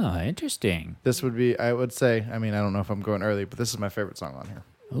 Oh, interesting. This would be, I would say, I mean, I don't know if I'm going early, but this is my favorite song on here.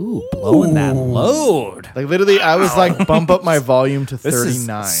 Ooh, blowing that load. Like literally, I was like, bump up my volume to This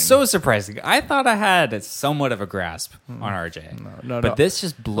 39. is so surprising. I thought I had somewhat of a grasp on RJ. no. But this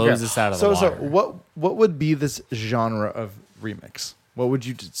just blows Okay. us out of so, the water. So what would be this genre of remix? What would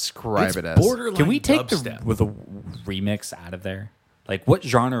you describe it's it as? borderline Can we take dubstep. the remix out of there? Like, what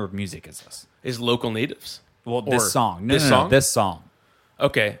genre of music is this? Is local natives? Well, Or this song. No, this no, song? No, this song.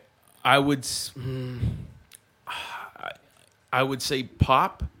 Okay, I would say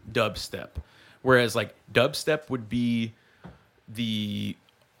pop dubstep, whereas like dubstep would be the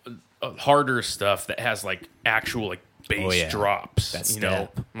harder stuff that has like actual like bass Oh, yeah. drops, That you know,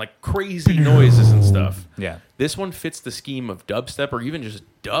 step. like crazy noises and stuff. Yeah. This one fits the scheme of dubstep or even just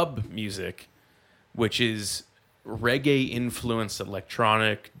dub music, which is reggae influenced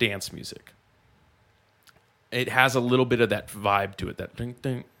electronic dance music. It has a little bit of that vibe to it, that ding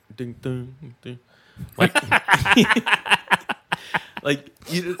ding ding ding ding, like, like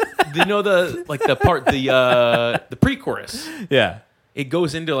you know the like the part the pre-chorus. Yeah. It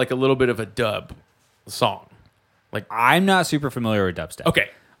goes into like a little bit of a dub song. I'm not super familiar with dubstep. Okay,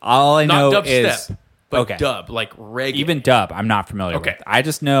 All I know not dubstep, is but okay. dub, like reggae. Even dub, I'm not familiar Okay. with. I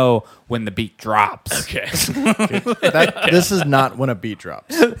just know when the beat drops. okay. This is not when a beat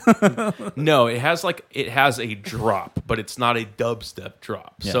drops. No, it has a drop, but it's not a dubstep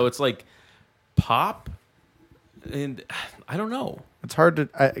drop. Yeah. So it's like pop And I don't know. It's hard to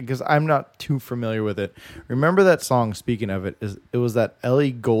because I'm not too familiar with it. Remember that song? Speaking of it, it was that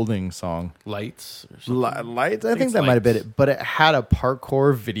Ellie Goulding song, Lights or something? Lights. I think it's that might have been Lights. it, but it had a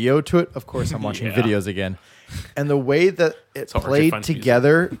parkour video to it. Of course, I'm watching Yeah. videos again, and the way that it hard to played find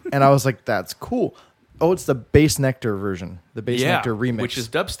together, and I was like, "That's cool." Oh, it's the Bass Nectar version, the Bass Nectar remix, which is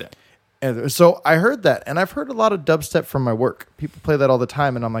dubstep. And so I heard that, and I've heard a lot of dubstep from my work. People play that all the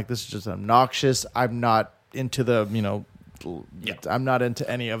time, and I'm like, this is just obnoxious. I'm not into the, I'm not into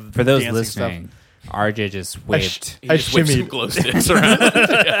any of the For those dancing listening, RJ just waved. He I just whipped some shimmied. glow sticks around.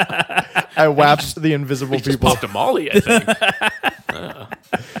 I whapped the invisible He just people. popped a molly, I think.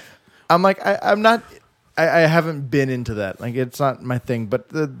 I'm like, I'm not. I haven't been into that. Like, it's not my thing. But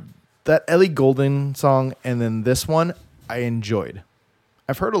that Ellie Goulding song and then this one, I enjoyed.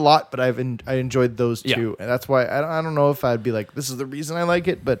 I've heard a lot, but I enjoyed those two, and that's why I don't know if I'd be like, this is the reason I like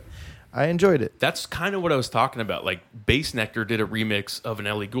it, but I enjoyed it. That's kind of what I was talking about. Like, Bass Nectar did a remix of an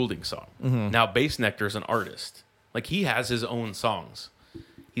Ellie Goulding song. Mm-hmm. Now, Bass Nectar is an artist. Like, he has his own songs.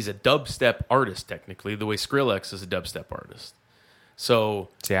 He's a dubstep artist, technically, the way Skrillex is a dubstep artist. So,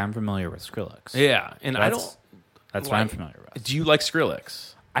 See, I'm familiar with Skrillex. yeah. And I don't... That's what I'm familiar with. Do you like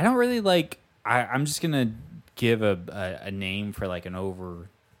Skrillex? I don't really like. I'm just gonna give a name for like an over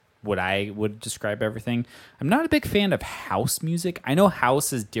what I would describe everything. I'm not a big fan of house music. I know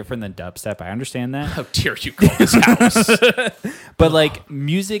house is different than dubstep. I understand that, How dare you call this house? but like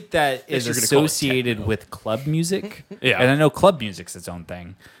music that is you're gonna call it associated techno. with club music. Yeah. And I know club music's its own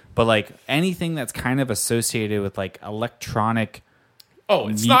thing, but like anything that's kind of associated with like electronic Oh,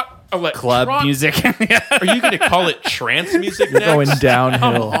 it's Me- not club music. Yeah. Are you going to call it trance music You're next? going Come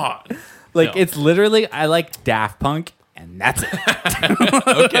downhill. on. Like No. it's literally I like Daft Punk and that's it.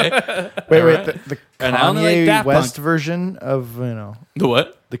 Okay. Wait, Right. the And I only like Kanye Daft West Punk. version of The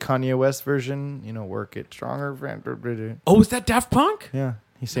what? the Kanye West version, work it stronger. Oh, is that Daft Punk? Yeah,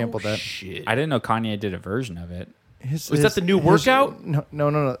 he sampled that. Shit. I didn't know Kanye did a version of it. Was that the new workout?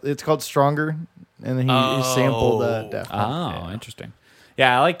 No. It's called Stronger, and then he sampled Daft Punk. Oh, interesting.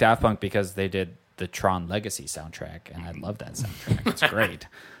 Yeah, I like Daft Punk because they did the Tron Legacy soundtrack, and I love that soundtrack. It's great.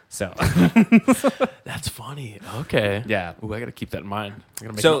 So, That's funny. Okay. yeah, Ooh, I got to keep that in mind. I'm going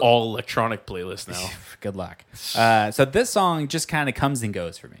to make So- an all electronic playlist now. good luck. So this song just kind of comes and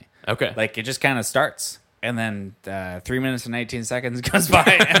goes for me. Okay. Like it just kind of starts, and then 3 minutes and 19 seconds goes by,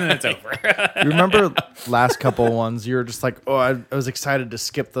 and then it's over. You remember last couple ones? You were just like, oh, I was excited to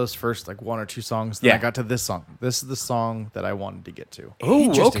skip those first like one or two songs. Then Yeah. I got to this song. This is the song that I wanted to get to. Oh,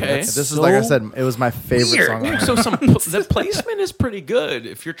 Interesting. okay. That's This is like I so said, it was my favorite weird. song. On So the placement is pretty good.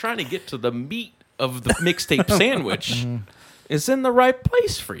 If you're trying to get to the meat of the mixtape sandwich, it's in the right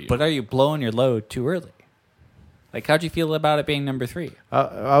place for you. But are you blowing your load too early? Like, how'd you feel about it being number 3?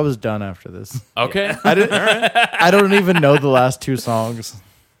 I was done after this. okay. I don't even know the last two songs.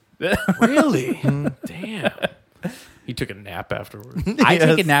 Really? Damn. He took a nap afterwards. I take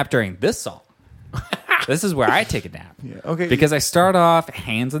a Yes. nap during this song. This is where I take a nap. Okay. Because I start off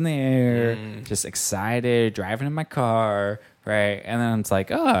hands in the air, just excited, driving in my car, right? And then it's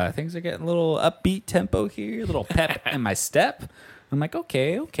like, oh, things are getting a little upbeat tempo here, a little pep in my step. I'm like,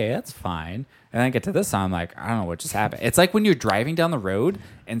 okay, that's fine. And then I get to this song, I'm like, I don't know what just happened. It's like when you're driving down the road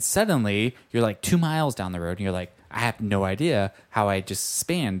and suddenly you're like 2 miles down the road and you're like, I have no idea how I just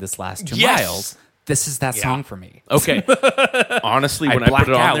spanned this last 2 Yes. miles. This is that song for me. Okay. Honestly, when I black put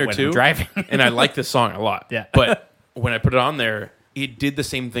it on out there when too, I'm driving. and I like this song a lot. Yeah. But when I put it on there, it did the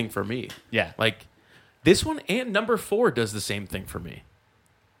same thing for me. Yeah. Like this one and number 4 does the same thing for me.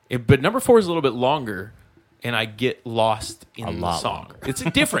 But number 4 is a little bit longer, and I get lost in the lot song. longer. It's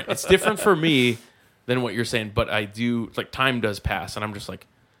different. It's different for me than what you're saying. But I do like time does pass, and I'm just like,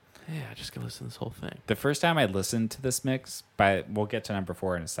 yeah, I'm just gonna listen to this whole thing. The first time I listened to this mix, we'll get to number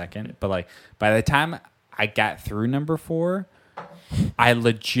 4 in a second, but like by the time I got through number 4, I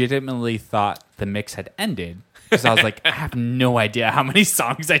legitimately thought the mix had ended because I was like, I have no idea how many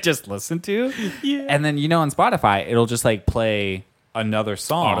songs I just listened to. Yeah. And then on Spotify, it'll just like play another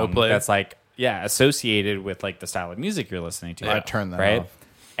song Autoplay. that's like associated with like the style of music you're listening to. I turned that right? off.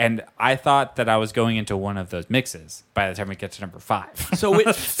 And I thought that I was going into one of those mixes by the time we get to number 5. So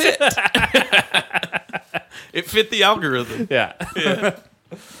it fit. It fit the algorithm. Yeah.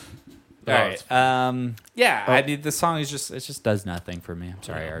 All it's right. I mean, the song is it just does nothing for me. I'm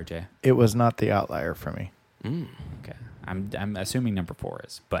sorry, RJ. It was not the outlier for me. Okay. I'm assuming number 4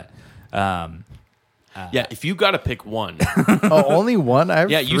 is, but Yeah, if you got to pick one. Oh, only one? I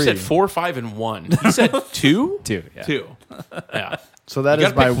have Yeah, you three. said 4, 5, and 1. He said 2? 2. Yeah. 2. Yeah. So that You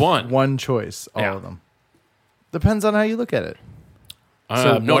is gotta my pick one. choice, all Yeah. of them. Depends on how you look at it.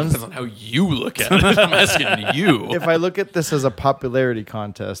 So no, it one's- depends on how you look at it. I'm asking you. If I look at this as a popularity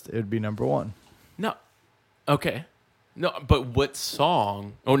contest, it would be number one. No. Okay. No, but what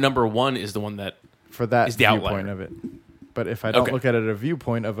song? Oh, number one is the one that. For that Is the viewpoint outlier. of it. But if I don't Okay. look at it a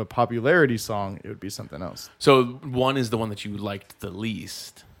viewpoint of a popularity song, it would be something else. So one is the one that you liked the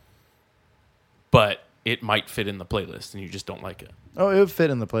least, but it might fit in the playlist and you just don't like it. Oh, it would fit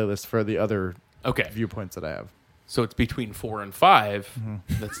in the playlist for the other Okay. viewpoints that I have. So it's between 4 and 5.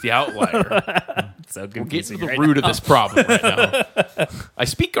 That's the outlier. So We'll get to confusing the right root of this problem right now. I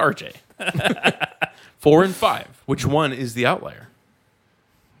speak RJ. 4 and 5. Which one is the outlier?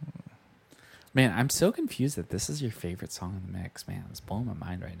 Man, I'm so confused that this is your favorite song in the mix. Man, it's blowing my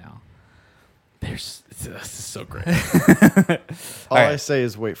mind right now. This is so great. All right. I say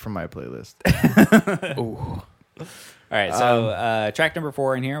is wait for my playlist. Ooh. All right, so track number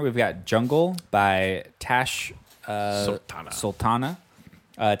 4 in here, we've got Jungle by Tash Sultana.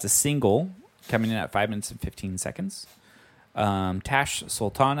 It's a single coming in at 5 minutes and 15 seconds. Tash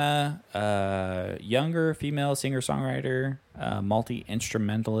Sultana, younger female singer-songwriter,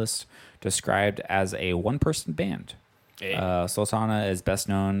 multi-instrumentalist, described as a one-person band. Hey. Sultana is best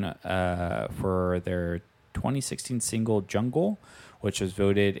known for their 2016 single Jungle, which was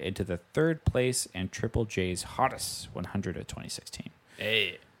voted into the 3rd place in Triple J's Hottest 100 of 2016.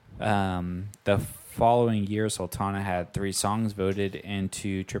 Hey. The following year, Sultana had 3 songs voted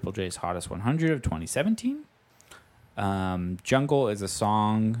into Triple J's Hottest 100 of 2017. Jungle is a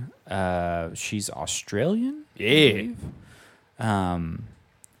song. She's Australian, I Yeah. believe.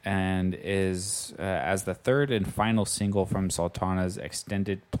 And is as the 3rd and final single from Sultana's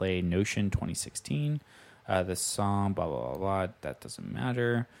extended play Notion 2016. The song, blah, blah, blah, blah, that doesn't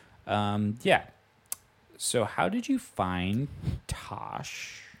matter. Yeah. So how did you find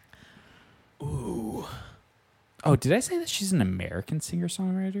Tosh? Ooh. Oh, did I say that she's an American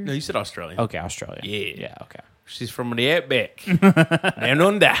singer-songwriter? No, you said Australian. Okay, Australia. Yeah. Yeah, okay. She's from the outback. Down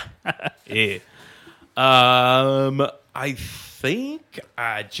under. Yeah. I think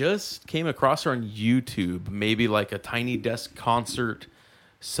I just came across her on YouTube. Maybe like a Tiny Desk concert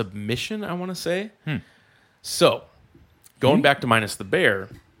submission, I want to say. So, going back to Minus the Bear,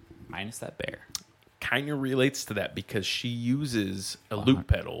 Minus that bear. kind of relates to that because she uses a loop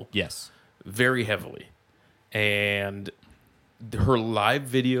pedal Yes. very heavily. And her live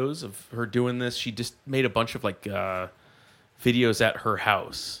videos of her doing this, she just made a bunch of like videos at her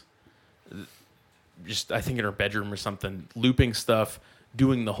house. Just, I think in her bedroom or something, looping stuff,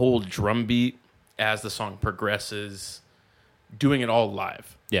 doing the whole drum beat as the song progresses, doing it all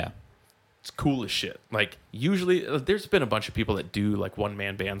live. Yeah. It's cool as shit. Like, usually, there's been a bunch of people that do like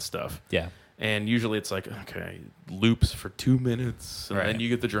one-man band stuff. Yeah. And usually it's like, okay, loops for 2 minutes, and Right. then you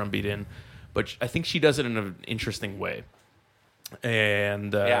get the drum beat in. But I think she does it in an interesting way.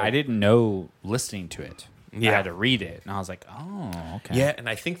 And Yeah, I didn't know listening to it. Yeah. I had to read it, and I was like, oh, okay. Yeah, and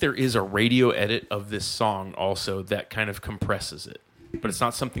I think there is a radio edit of this song also that kind of compresses it. But it's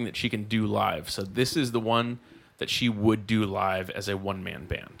not something that she can do live. So this is the one that she would do live as a one-man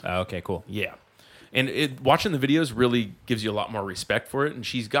band. Okay, cool. Yeah. And watching the videos really gives you a lot more respect for it. And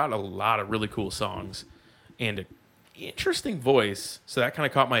she's got a lot of really cool songs and an interesting voice. So that kind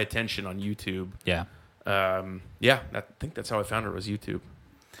of caught my attention on YouTube. Yeah. Yeah, I think that's how I found her, was YouTube.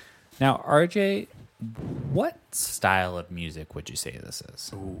 Now, RJ, what style of music would you say this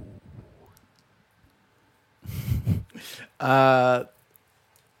is? I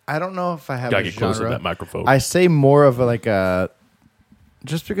don't know if I have Gotta a get close to genre. that microphone. I say more of a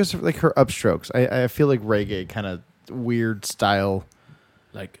just because of like her upstrokes. I feel like reggae kind of weird style.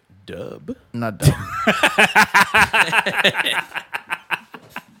 like dub. Not dumb.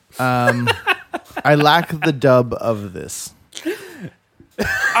 I lack the dub of this.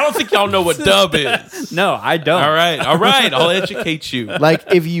 I don't think y'all know what dub is. No, I don't. All right. I'll educate you. Like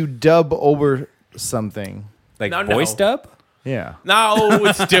if you dub over something. Like No, voice no. dub? Yeah. No,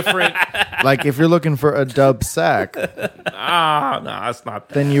 it's different. Like if you're looking for a dub sack, No, that's not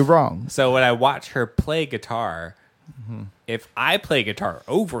that. then you're wrong. So when I watch her play guitar, if I play guitar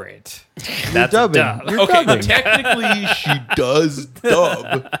over it, that's dubbing. a dub. You're Okay, dubbing. technically she does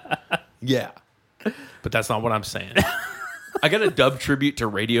dub. Yeah. But that's not what I'm saying. I got a dub tribute to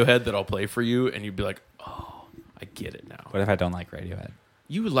Radiohead that I'll play for you, and you'd be like, oh, I get it now. What if I don't like Radiohead?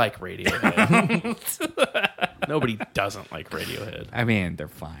 You like Radiohead. Nobody doesn't like Radiohead. I mean, they're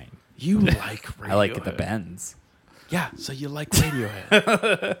fine. You like Radiohead. I like the Bends. Yeah, so you like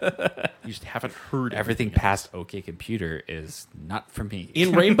Radiohead. You just haven't heard Everything anything past OK Computer is not for me.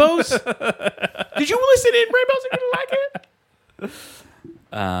 In Rainbows? Did you listen in Rainbows and you didn't like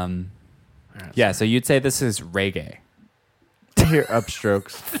it? Yeah, so you'd say this is reggae. hear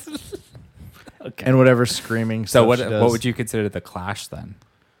upstrokes Okay. and whatever screaming. So stuff she does. what would you consider the Clash then?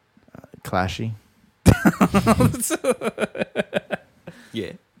 Clashy.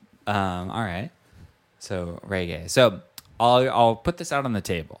 Yeah. All right. So reggae. So I'll put this out on the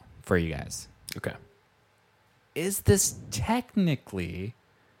table for you guys. Okay. Is this technically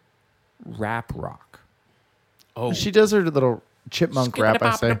rap rock? Oh, She does her little chipmunk rap,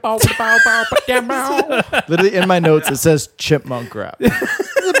 I say. Literally in my notes, it says chipmunk rap. it's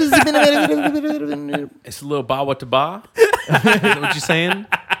a little ba what to ba. Is that what you're saying?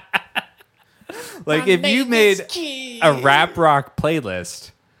 Like if you made a rap rock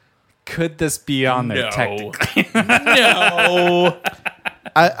playlist, could this be on there technically? No.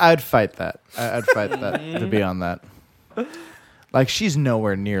 I'd fight that. I'd fight that to be on that. Like, she's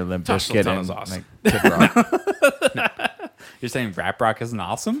nowhere near Limp Josh Bizkit Sultana's and awesome. like, Kid Rock. You're saying rap rock isn't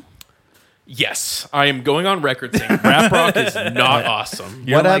awesome? Yes, I am going on record saying rap rock is not awesome.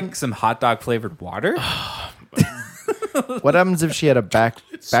 You What don't I'm- like some hot dog flavored water? What happens if she had a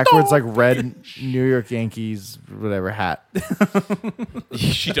backwards, like, red New York Yankees, whatever, hat?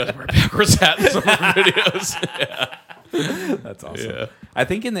 She does wear backwards hat in some of her videos. Yeah. That's awesome. Yeah. I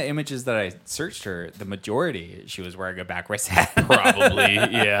think in the images that I searched her, the majority she was wearing a backwards hat. Probably,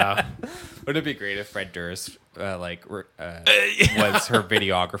 yeah. Wouldn't it be great if Fred Durst was her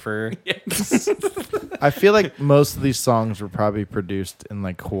videographer? I feel like most of these songs were probably produced in,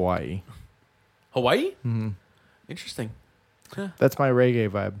 like, Hawaii. Hawaii? Interesting. That's my reggae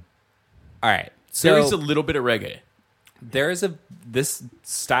vibe. All right. There So is a little bit of reggae. this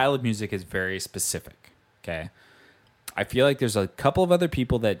style of music is very specific. Okay. I feel like there's a couple of other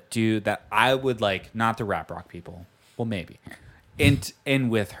people that do that I would like, not the rap rock people. Well, maybe. And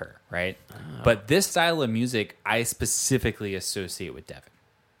with her, right? But this style of music I specifically associate with Devin.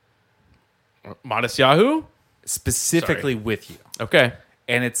 Modest Yahoo? Specifically with you. Okay.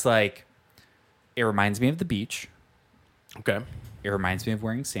 And it's like, it reminds me of the beach. Okay. It reminds me of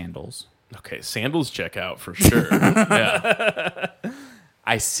wearing sandals. Okay. Sandals check out for sure. Yeah.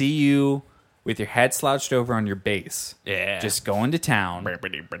 I see you with your head slouched over on your bass, Yeah. just going to town,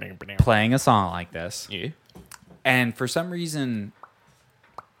 Yeah. playing a song like this. And for some reason,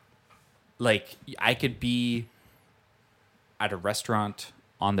 like, I could be at a restaurant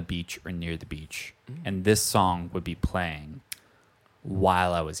on the beach or near the beach, and this song would be playing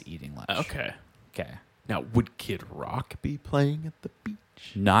while I was eating lunch. Okay. Okay. Now, would Kid Rock be playing at the beach?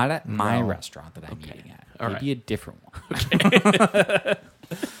 Not at my No. restaurant that I'm eating at. All Maybe right. a different one.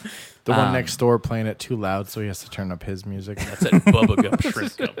 The one next door playing it too loud, so he has to turn up his music. That's at Bubba Gump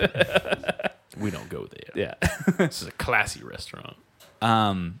Shrimp Company. We don't go there. Yeah. This is a classy restaurant.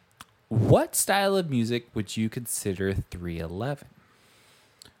 What style of music would you consider 311?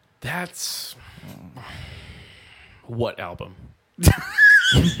 That's... What album?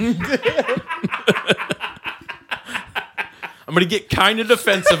 I'm going to get kind of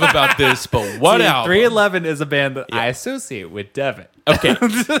defensive about this, but what See, album? 311 is a band that I associate with Devin. Okay,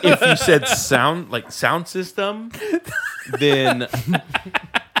 if you said sound system, then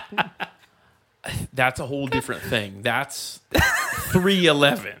that's a whole different thing. That's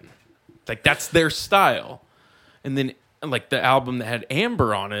 311. Like, that's their style. And then, like, the album that had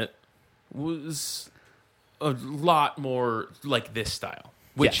Amber on it was a lot more like this style,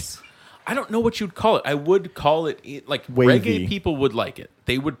 which Yes. I don't know what you'd call it. I would call it, like, Wavy. reggae people would like it.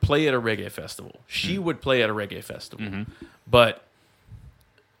 They would play at a reggae festival. She would play at a reggae festival. But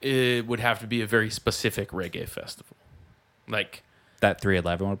it would have to be a very specific reggae festival. Like, That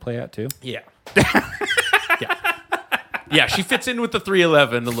 311 would play out too? yeah. Yeah, she fits in with the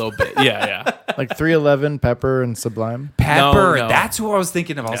 311 a little bit. Yeah. Like 311, Pepper, and Sublime. Pepper. No. That's who I was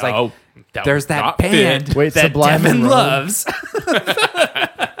thinking of. I was No, like, that there's would that not band fit. Wait, that Sublime Devin and Rogue? loves.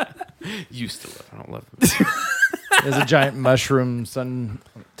 Used to love. I don't love them. There's a giant mushroom sun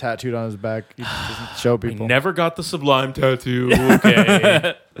tattooed on his back. He doesn't show people. Never got the Sublime tattoo.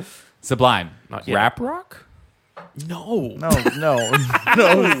 Okay. Sublime. Not yet. Rap rock? No. No.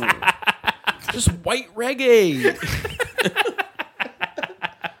 Just white reggae.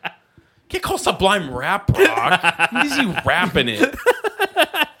 Can't call Sublime rap rock. What is he rapping it?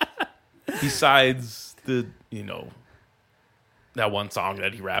 Besides the, that one song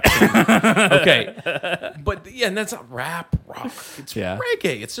that he raps in. Okay. But yeah, and that's not rap rock. It's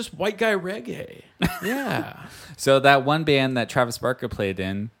reggae. It's just white guy reggae. Yeah. So that one band that Travis Barker played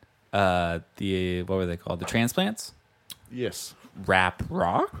in, what were they called? The Transplants? Yes. Rap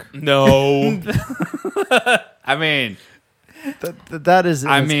rock? No. I mean, That is.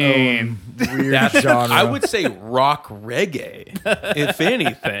 I mean, own weird genre. I would say rock reggae, if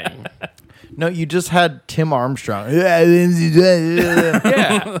anything. No, you just had Tim Armstrong. Yeah. And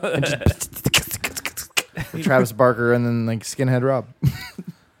just Travis Barker and then like Skinhead Rob.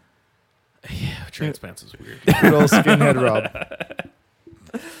 Transplants is weird. Good old Skinhead Rob.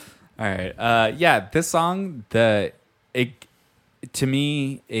 All right. Yeah, this song, to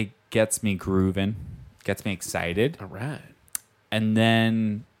me, it gets me grooving, gets me excited. All right. And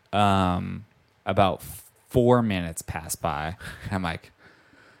then about 4 minutes pass by. And I'm like,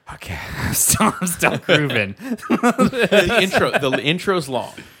 okay, I'm still grooving. The intro's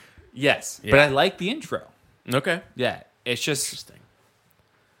long. Yes, Yeah. but I like the intro. Okay. Yeah, it's just Interesting.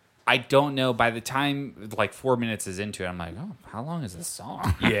 I don't know. By the time like 4 minutes is into it, I'm like, oh, how long is this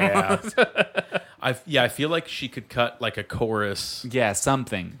song? Yeah. I feel like she could cut like a chorus Yeah,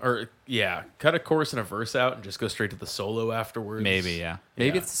 something. or cut a chorus and a verse out and just go straight to the solo afterwards. Maybe, yeah.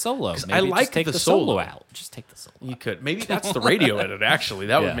 Maybe Yeah. it's the solo. 'Cause Maybe I just like take the the solo. solo out. Just take the solo. You could. Maybe that's the radio edit actually.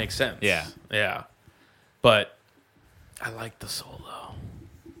 That Yeah. would make sense. Yeah. Yeah. But I like the solo.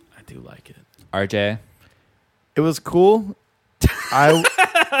 I do like it. RJ, It was cool.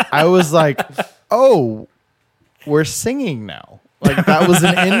 I was like, oh, we're singing now. Like that was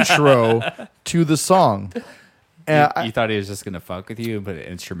an intro to the song. And you thought he was just gonna fuck with you and put an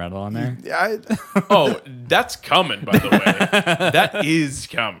instrumental on there? Oh, that's coming, by the way. That is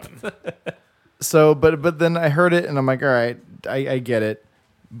coming. So, but then I heard it and I'm like, all right, I get it.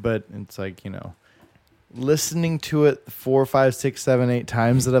 But it's like, listening to it 4, 5, 6, 7, 8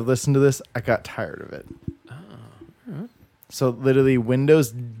 times that I've listened to this, I got tired of it. So literally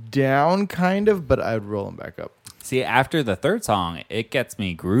windows down kind of, but I'd roll them back up. See, after the third song, it gets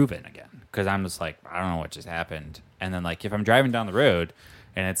me grooving again because I'm just like, I don't know what just happened. And then like if I'm driving down the road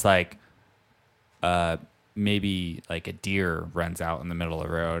and it's like, maybe like a deer runs out in the middle of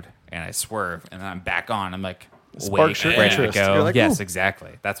the road and I swerve and then I'm back on. I'm like, Sparks your ready to interest. go. You're like, yes, ooh.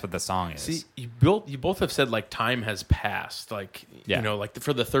 exactly. That's what the song is. See, you both have said like time has passed. Like Yeah. like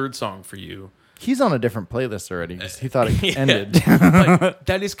for the third song for you. He's on a different playlist already. 'Cause he thought it ended. But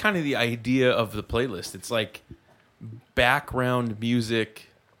that is kind of the idea of the playlist. It's like background music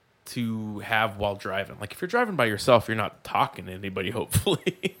to have while driving. Like if you're driving by yourself, you're not talking to anybody,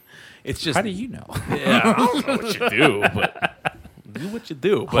 hopefully. It's just How do you know? Yeah, I don't know what you do, but do what you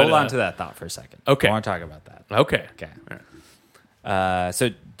do. But, Hold on to that thought for a second. Okay. I want to talk about that. Okay. Okay. All right. So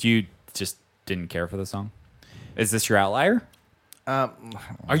do you just didn't care for the song? Is this your outlier?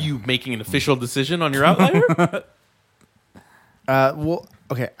 Are you making an official decision on your outlier? Well,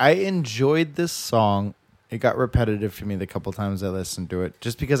 okay. I enjoyed this song. It got repetitive for me the couple times I listened to it,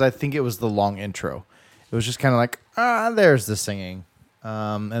 just because I think it was the long intro. It was just kind of like, there's the singing,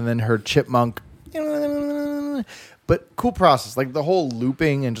 and then her chipmunk. But cool process, like the whole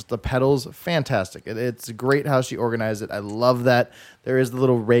looping and just the pedals, fantastic. It's great how she organized it. I love that there is the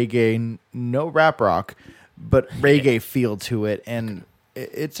little reggae, no rap rock, but reggae feel to it, and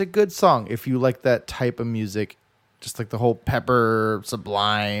it's a good song if you like that type of music, just like the whole Pepper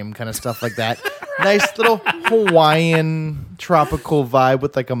Sublime kind of stuff like that. Nice little Hawaiian tropical vibe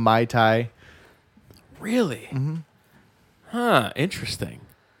with like a Mai Tai. Really? Mm-hmm. Huh. Interesting.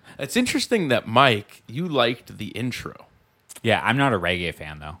 It's interesting that Mike, you liked the intro. Yeah, I'm not a reggae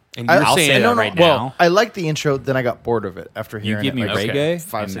fan though. And I'll you're say saying that right Well, now. I liked the intro, then I got bored of it after You hearing give me it. Like okay. reggae,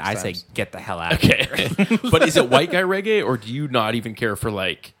 5, and 6 I times. say get the hell out of Okay. here. But is it white guy reggae or do you not even care for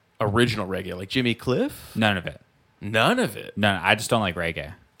like original reggae? Like Jimmy Cliff? None of it. None of it. No, I just don't like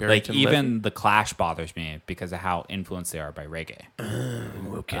reggae. Barrington Like even Levin? the Clash bothers me because of how influenced they are by reggae.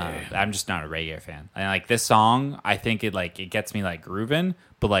 Okay. I'm just not a reggae fan. And like this song, I think it gets me like grooving,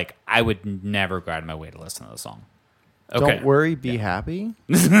 but like I would never go out of my way to listen to the song. Don't worry, be happy.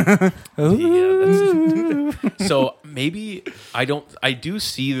 So maybe I do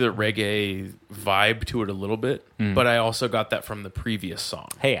see the reggae vibe to it a little bit, but I also got that from the previous song.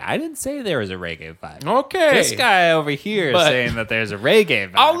 Hey, I didn't say there was a reggae vibe. Okay. This guy over here is But- saying that there's a reggae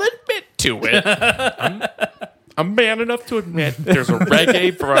vibe. I'll admit to it. I'm man enough to admit there's a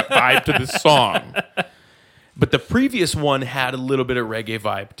reggae vibe to this song. But the previous one had a little bit of reggae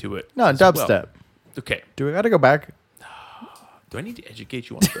vibe to it. No, as dubstep. well. Okay. Do we got to go back? Do I need to educate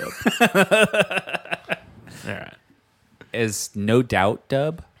you on dub? All right. Is No Doubt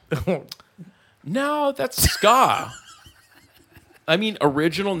dub? No, that's ska. I mean,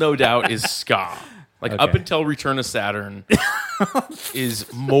 original No Doubt is ska. Like up Okay. until Return of Saturn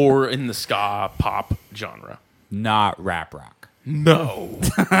is more in the ska pop genre. Not rap rock. No.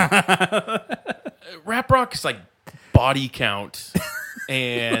 Rap rock is like Body Count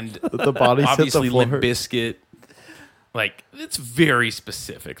and The bodies hit the obviously floor. Limp Bizkit. Like it's very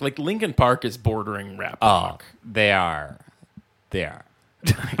specific. Like Linkin Park is bordering rap Oh, rock. they are. They are.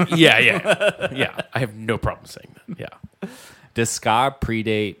 Yeah. I have no problem saying that. Yeah. Does ska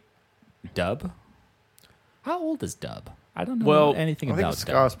predate dub? How old is dub? I don't know Well, anything I think about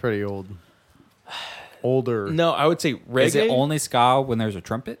ska dub. is pretty old. Older. No, I would say reggae. Is it only ska when there's a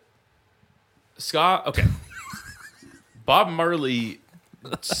trumpet? Ska? Okay. Bob Marley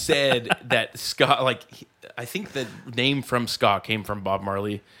said that ska, I think the name from ska came from Bob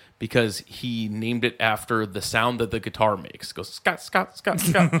Marley because he named it after the sound that the guitar makes. It goes, ska, ska, ska,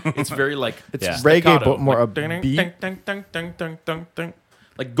 ska. It's very It's Yeah. reggae, staccato. but more Like, ding, upbeat. ding, ding, ding, ding, ding, ding, ding.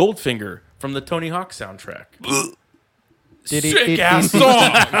 Like Goldfinger from the Tony Hawk soundtrack. Sick ass song.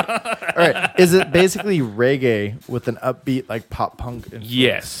 All right. Is it basically reggae with an upbeat, like pop punk influence?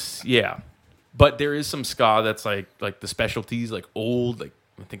 Yes, yeah. But there is some ska that's like the specialties, like old, like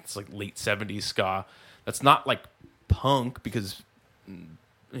I think it's like late 70s ska. That's not like punk because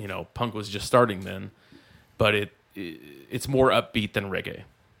punk was just starting then, but it's more upbeat than reggae.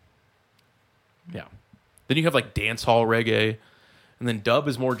 Yeah. Then you have like dance hall reggae, and then dub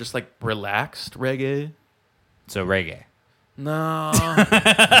is more just like relaxed reggae. So reggae. No.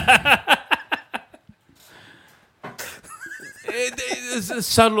 There's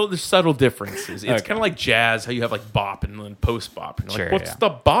subtle differences. It's Okay. kind of like jazz, how you have like bop and then post bop. And you're Sure, like, what's yeah. the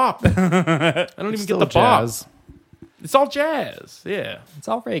bop? I don't even Still get the bop. jazz. It's all jazz. Yeah. It's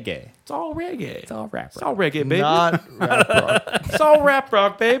all reggae. It's all reggae. It's all rap. It's all reggae, baby. Not rap rock. It's all rap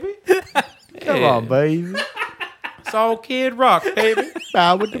rock, baby. Come on, baby. It's all kid rock, baby.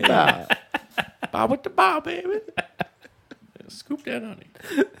 Bow with the bow. Bow with the bow, baby. Scoop that honey.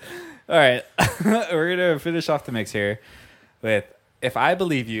 All right. We're going to finish off the mix here with If I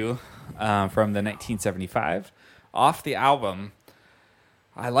Believe You from the 1975 off the album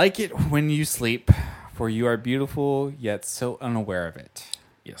I Like It When You Sleep, for You Are Beautiful Yet So Unaware of It.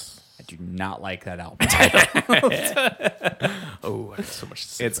 Yes. I do not like that album. Oh, I have so much to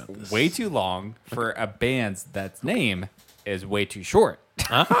say It's about this. way too long for a band that's name is way too short.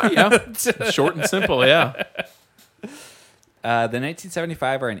 Yeah. Short and simple, yeah. The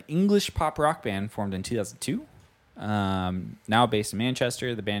 1975 are an English pop rock band formed in 2002. Now based in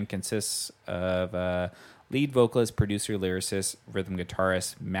Manchester, the band consists of lead vocalist, producer, lyricist, rhythm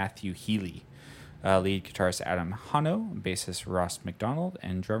guitarist Matthew Healy, lead guitarist Adam Hano, bassist Ross McDonald,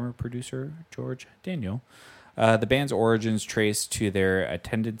 and drummer producer George Daniel. The band's origins trace to their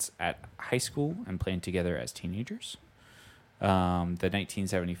attendance at high school and playing together as teenagers. The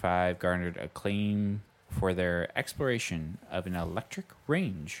 1975 garnered acclaim for their exploration of an electric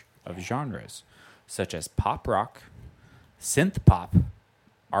range of genres, such as pop rock, synth pop,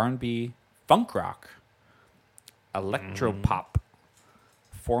 R&B, funk rock, electro pop,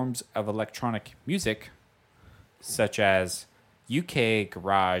 forms of electronic music, such as UK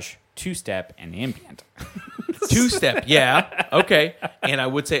garage, two-step, and ambient. Two-step, yeah. Okay. And I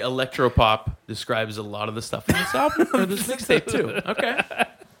would say electropop describes a lot of the stuff in this album, or this mixtape, too. Okay.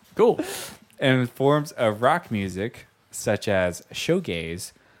 Cool. And forms of rock music, such as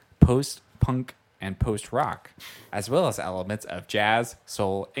shoegaze, post-punk, and post-rock, as well as elements of jazz,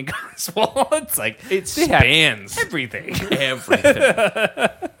 soul, and gospel. It's like It they have spans everything. everything.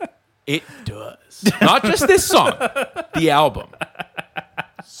 It does. Not just this song, the album.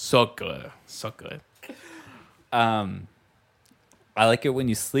 So good. So good. I Like It When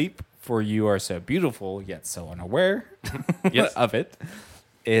You Sleep, for You Are So Beautiful Yet So Unaware Yes. of It,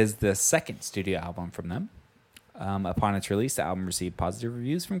 is the second studio album from them. Upon its release, the album received positive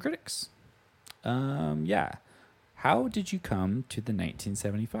reviews from critics. Yeah. How did you come to the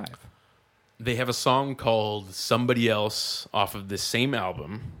 1975? They have a song called Somebody Else off of this same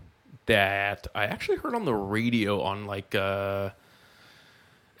album that I actually heard on the radio on they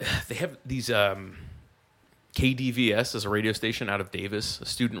have these KDVS is a radio station out of Davis, a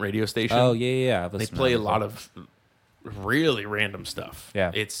student radio station. Oh, yeah. They play a lot of really random stuff.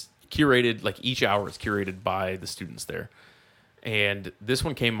 Yeah. It's curated, like each hour is curated by the students there. And this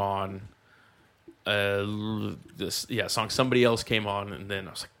one came on, song Somebody Else came on, and then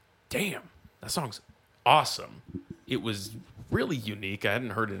I was like, damn, that song's awesome. It was really unique. I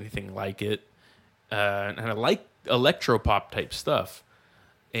hadn't heard anything like it. And I like electropop type stuff.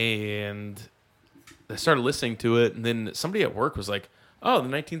 And I started listening to it, and then somebody at work was like, oh, the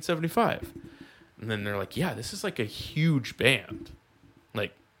 1975. And then they're like, yeah, this is like a huge band.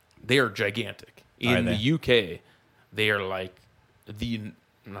 Like, they are gigantic. In the UK, they are like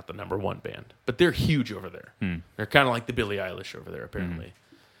not the number one band, but they're huge over there. They're kind of like the Billie Eilish over there, apparently.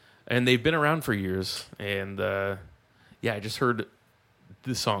 And they've been around for years. And, I just heard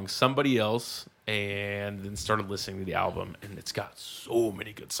the song Somebody Else and then started listening to the album, and it's got so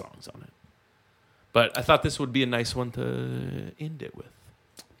many good songs on it. But I thought this would be a nice one to end it with.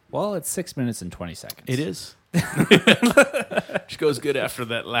 Well, it's 6 minutes and 20 seconds. It is. Which goes good after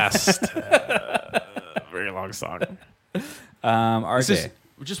that last very long song. RJ. This is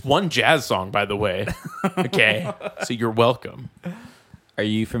just one jazz song, by the way. Okay, so you're welcome. Are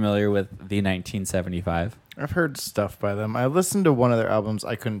you familiar with the 1975? I've heard stuff by them. I listened to one of their albums.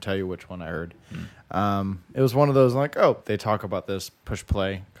 I couldn't tell you which one I heard. It was one of those like, oh, they talk about this, push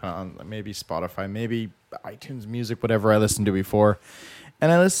play on maybe Spotify, maybe iTunes Music, whatever I listened to before.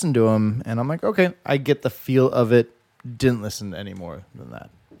 And I listened to them, and I'm like, okay, I get the feel of it. Didn't listen to any more than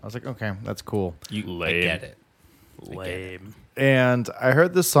that. I was like, okay, that's cool. I get it. Lame. And I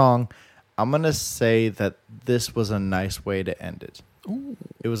heard the song. I'm going to say that this was a nice way to end it. Ooh.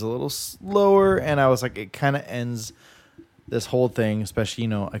 It was a little slower, and I was like, it kind of ends this whole thing, especially,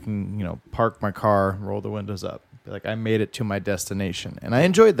 I can, park my car, roll the windows up. Be like, I made it to my destination, and I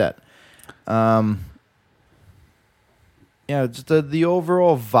enjoyed that. Yeah, just the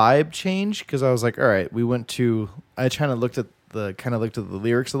overall vibe change, because I was like, all right, I kind of looked at the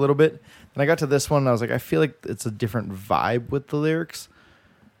lyrics a little bit, and I got to this one, and I was like, I feel like it's a different vibe with the lyrics,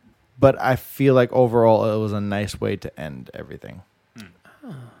 but I feel like overall it was a nice way to end everything.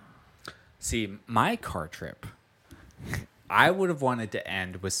 See, my car trip, I would have wanted to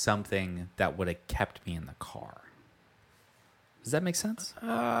end with something that would have kept me in the car. Does that make sense?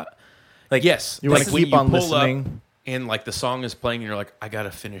 Yes. You want to when keep on pull listening. up and like the song is playing and you're like, I got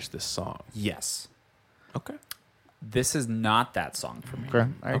to finish this song. Yes. Okay. This is not that song for me.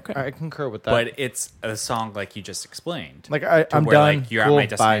 Okay, I concur with that. But it's a song like you just explained. Like to I'm where, done. Like, you're Cool, at my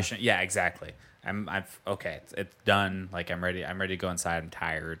destination. Yeah, exactly. Okay. It's done. Like I'm ready. I'm ready to go inside. I'm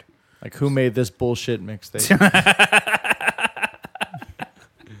tired. Like, who made this bullshit mixtape?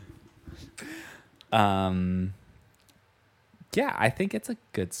 Yeah, I think it's a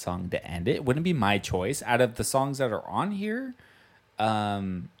good song to end it. It wouldn't be my choice out of the songs that are on here.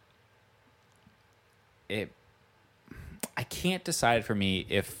 I can't decide for me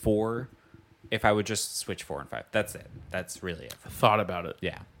if I would just switch 4 and 5. That's it. That's really it. I thought about it.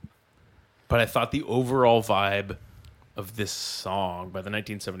 Yeah. But I thought the overall vibe of this song by the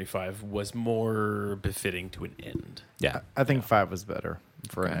 1975 was more befitting to an end. Yeah. I think 5 was better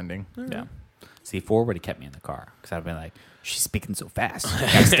for an ending. Yeah. See, 4 would have kept me in the car because I'd been like, she's speaking so fast. I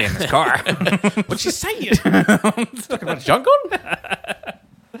gotta stay in this car. What's she saying? Talking about a jungle?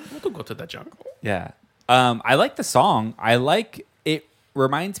 Don't go to that jungle. Yeah. I like the song. It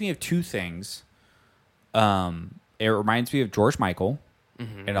reminds me of two things. It reminds me of George Michael.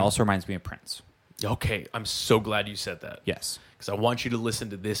 Mm-hmm. It also reminds me of Prince. Okay, I'm so glad you said that. Yes. Because I want you to listen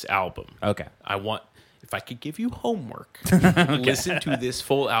to this album. Okay. If I could give you homework, listen to this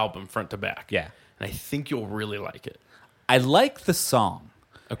full album front to back. Yeah. And I think you'll really like it. I like the song.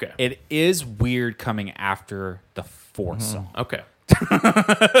 Okay. It is weird coming after the 4th song. Okay.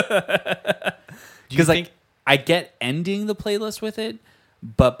 Because like I get ending the playlist with it,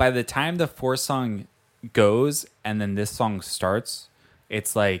 but by the time the 4th song goes and then this song starts,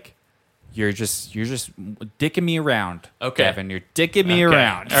 it's like you're just dicking me around. Okay. Kevin, you're dicking me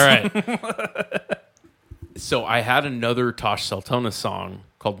around. All right. So I had another Tosh Sultana song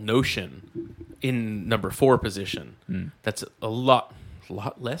called Notion in number 4 position. That's a lot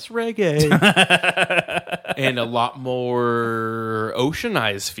less reggae and a lot more Ocean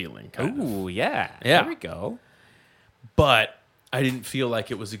Eyes feeling. Ooh, yeah. Yeah. There we go. But I didn't feel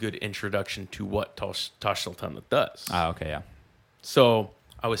like it was a good introduction to what Tosh Sultana does. Oh, okay, yeah. So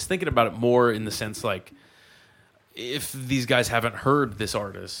I was thinking about it more in the sense like, if these guys haven't heard this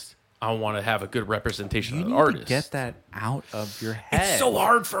artist, I want to have a good representation of the artist. Get that out of your head. It's so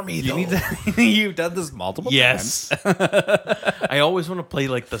hard for me, though. You've done this multiple Yes. times. I always want to play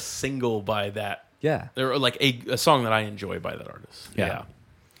like the single by that. Yeah. Or like a song that I enjoy by that artist. Yeah.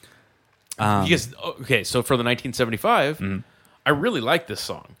 Because, okay, so for the 1975, I really like this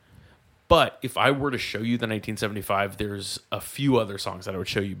song. But if I were to show you the 1975, there's a few other songs that I would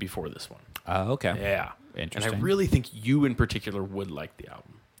show you before this one. Oh, okay. Yeah. Interesting. And I really think you in particular would like the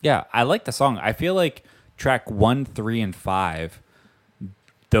album. Yeah, I like the song. I feel like track 1, 3, and 5,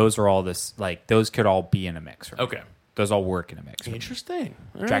 those are all this, like, those could all be in a mix. For me. Okay. Those all work in a mix. Interesting.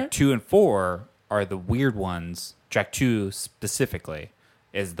 All Track right. 2 and 4 are the weird ones. Track 2 specifically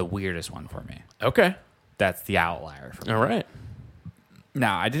is the weirdest one for me. Okay. That's the outlier for me. All right.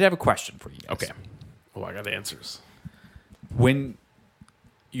 Now, I did have a question for you guys. Okay. Oh, I got the answers. When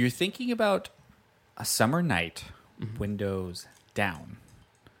you're thinking about a summer night, windows down,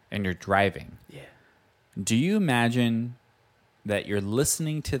 and you're driving, do you imagine that you're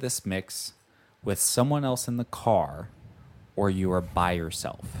listening to this mix with someone else in the car, or you are by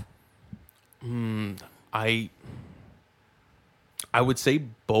yourself? I I would say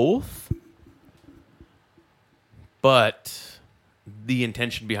both, but the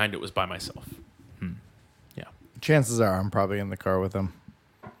intention behind it was by myself. Yeah. Chances are I'm probably in the car with him.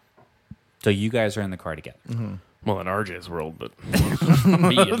 So you guys are in the car together. Well, in RJ's world, but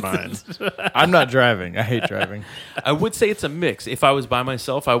me and mine. I'm not driving. I hate driving. I would say it's a mix. If I was by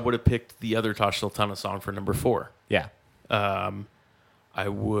myself, I would have picked the other Tosh Sultana song for number 4. Yeah. I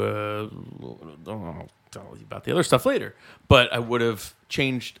would. I'll tell you about the other stuff later. But I would have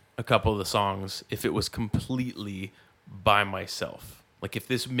changed a couple of the songs if it was completely by myself. Like if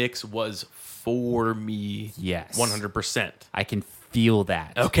this mix was for me, Yes. 100%. I can feel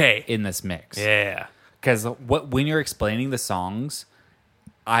that. Okay. In this mix. Yeah. Because when you're explaining the songs,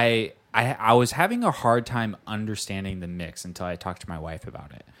 I was having a hard time understanding the mix until I talked to my wife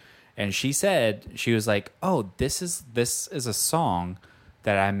about it, and she was like, "Oh, this is a song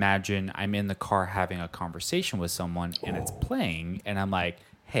that I imagine I'm in the car having a conversation with someone, and it's playing, and I'm like,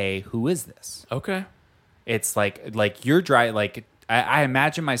 hey, who is this? Okay. It's like you're driving. Like I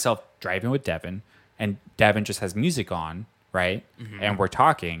imagine myself driving with Devin, and Devin just has music on, right, and we're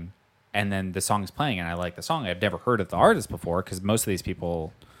talking." And then the song is playing, and I like the song. I've never heard of the artist before because most of these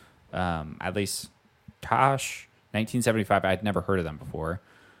people, at least Tosh, 1975, I'd never heard of them before.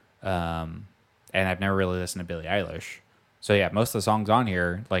 And I've never really listened to Billie Eilish. So, yeah, most of the songs on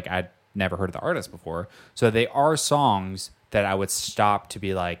here, like, I'd never heard of the artist before. So they are songs that I would stop to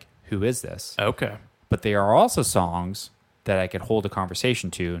be like, who is this? Okay. But they are also songs that I could hold a conversation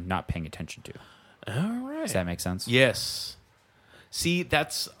to, not paying attention to. All right. Does that make sense? Yes. See,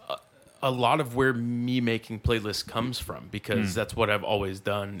 that's a lot of where me making playlists comes from, because that's what I've always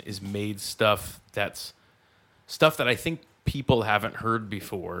done, is made stuff that I think people haven't heard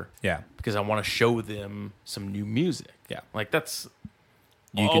before. Yeah. Because I want to show them some new music. Yeah. Like that's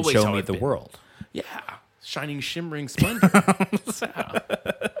You can always show how me I've the been. world. Yeah. Shining, shimmering splendor. Yeah.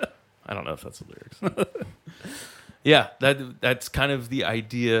 I don't know if that's the lyrics. Yeah, that's kind of the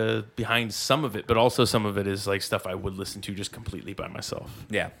idea behind some of it, but also some of it is like stuff I would listen to just completely by myself.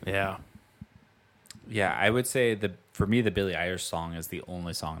 Yeah. Yeah. Yeah, I would say for me, the Billie Eilish song is the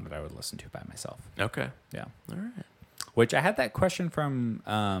only song that I would listen to by myself. Okay. Yeah. All right. Which I had that question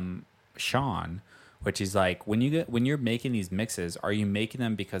from Sean, which is like, when you're making these mixes, are you making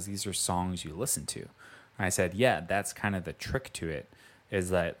them because these are songs you listen to? And I said, yeah, that's kind of the trick to it, is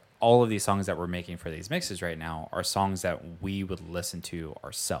that all of these songs that we're making for these mixes right now are songs that we would listen to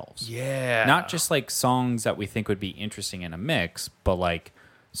ourselves. Yeah. Not just like songs that we think would be interesting in a mix, but like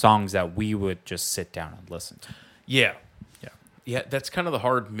songs that we would just sit down and listen to. Yeah. Yeah. Yeah, that's kind of the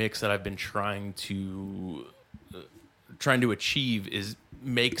hard mix that I've been trying to achieve, is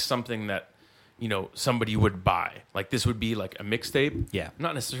make something that, you know, somebody would buy. Like this would be like a mixtape. Yeah.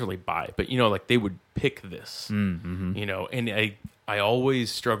 Not necessarily buy, but you know, like they would pick this. Mm-hmm. You know, and I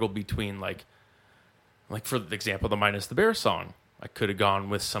always struggle between like for example, the Minus the Bear song. I could have gone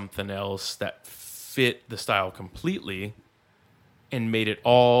with something else that fit the style completely and made it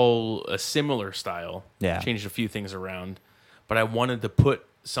all a similar style. Yeah. Changed a few things around, but I wanted to put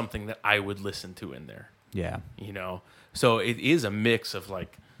something that I would listen to in there. Yeah. You know, so it is a mix of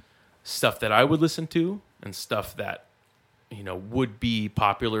like stuff that I would listen to and stuff that, you know, would be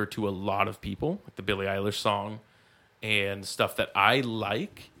popular to a lot of people, like the Billie Eilish song, and stuff that I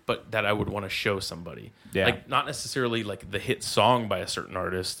like, but that I would want to show somebody. Yeah. Like not necessarily like the hit song by a certain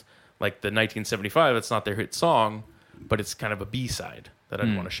artist, like the 1975. It's not their hit song, but it's kind of a B-side that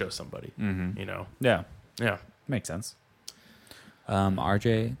I'd want to show somebody. Mm-hmm. You know? Yeah. Yeah. Makes sense.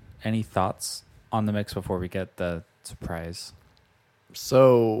 RJ, any thoughts on the mix before we get the surprise?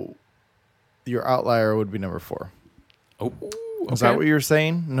 So your outlier would be number 4. Oh, Is that what you were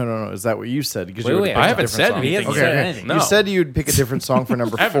saying? No. Is that what you said? Because Wait, you would wait, pick I a haven't different said song. anything. He hasn't yet. said anything. No. You said you'd pick a different song for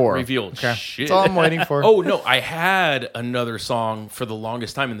number I haven't 4. revealed Okay. shit. That's all I'm waiting for. Oh, no. I had another song for the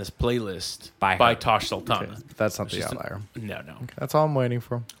longest time in this playlist By by her. Tosh Sultana. Okay, that's not It's the just outlier. No. That's all I'm waiting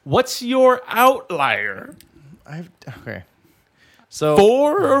for. What's your outlier? Okay. So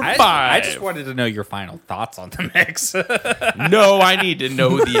 4 or 5? I just wanted to know your final thoughts on the mix. No, I need to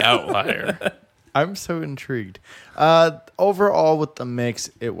know the outlier. I'm so intrigued. Overall, with the mix,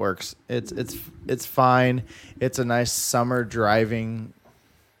 it works. It's fine. It's a nice summer driving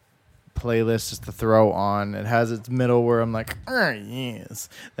playlist just to throw on. It has its middle where I'm like, yes.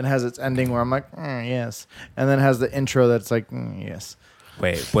 Then it has its ending where I'm like, yes. And then it has the intro that's like, yes.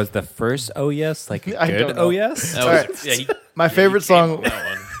 Wait, was the first oh yes like I good don't know. oh yes? That All was- right. yeah, My favorite came song on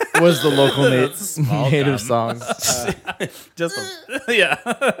that one. was the local Small native gum. song. Just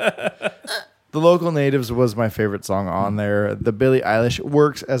yeah. The Local Natives was my favorite song on there. The Billie Eilish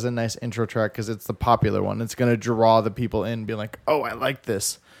works as a nice intro track because it's the popular one. It's going to draw the people in, being like, oh, I like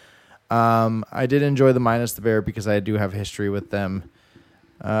this. I did enjoy the Minus the Bear because I do have history with them.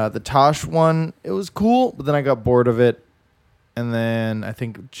 The Tosh one, it was cool, but then I got bored of it. And then I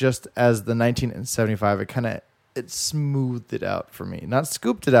think just as the 1975, it smoothed it out for me. Not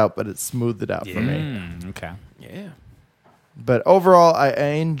scooped it out, but it smoothed it out for me. Okay. Yeah. But overall, I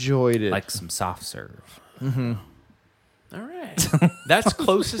enjoyed it. Like some soft serve. Mm-hmm. All right. That's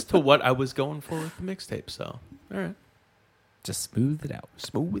closest to what I was going for with the mixtape. So, all right. Just smooth it out.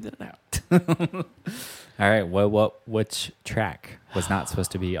 Smooth it out. All right. Which track was not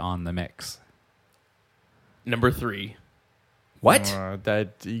supposed to be on the mix? Number 3. What?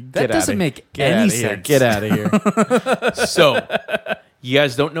 That doesn't make any sense. Get out of here. So, you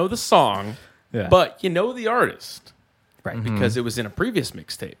guys don't know the song, Yeah. but you know the artist. Right. Because it was in a previous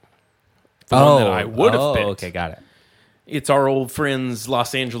mixtape. The one that I would have picked. Okay, got it. It's our old friends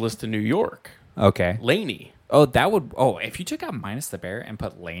Los Angeles to New York. Okay. Laney. Oh, that would. Oh, if you took out Minus the Bear and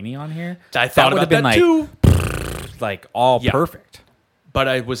put Laney on here, I thought would about have been that too. like all Yeah. perfect. But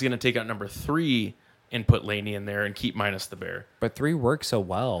I was going to take out number 3 and put Laney in there and keep Minus the Bear. But 3 works so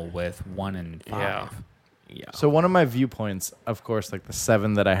well with 1 and 5. Yeah. Yeah. So one of my viewpoints, of course, like the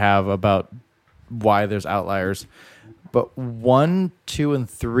 7 that I have about why there's outliers, but 1, 2, and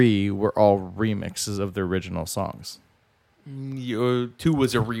 3 were all remixes of the original songs. 2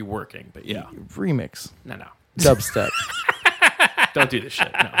 was a reworking, but yeah. Remix. No. Dubstep. Don't do this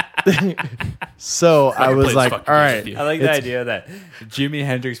shit. No. So I Fucking was play like, this all fucking right. game with you. I like the idea that Jimi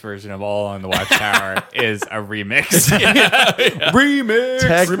Hendrix version of All Along the Watchtower is a remix.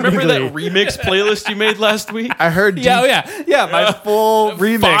 Remix. Remember that remix playlist you made last week? I heard Yeah. My full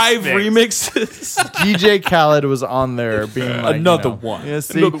remix. 5 mix. remixes. DJ Khaled was on there being like, Another one. Yeah,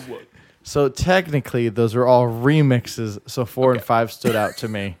 see? Another one. So technically, those are all remixes. So 4 and 5 stood out to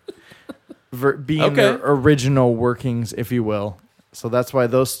me, being their original workings, if you will. So that's why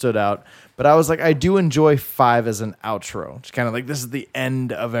those stood out. But I was like, I do enjoy 5 as an outro. Just kind of like, this is the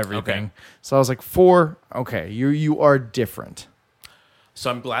end of everything. Okay. So I was like, 4, okay, you are different. So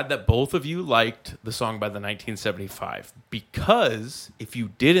I'm glad that both of you liked the song by the 1975, because if you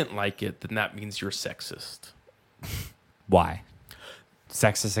didn't like it, then that means you're sexist. Why?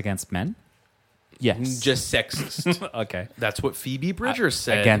 Sexist against men? Yes. Just sexist. okay. That's what Phoebe Bridgers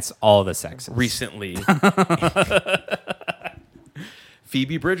said Against all the sexes. recently.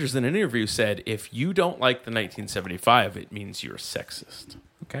 Phoebe Bridgers in an interview said, if you don't like the 1975, it means you're sexist.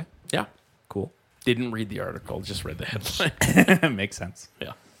 Okay. Yeah. Cool. Didn't read the article, just read the headline. Makes sense.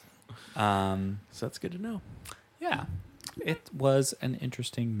 Yeah. So that's good to know. Yeah. It was an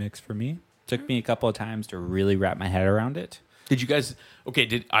interesting mix for me. Took me a couple of times to really wrap my head around it. Did you guys,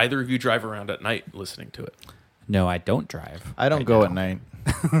 did either of you drive around at night listening to it? No, I don't drive. I don't right go now. at night.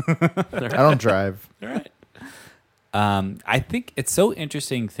 I don't drive. All right. I think it's so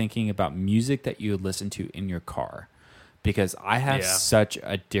interesting thinking about music that you listen to in your car, because I have such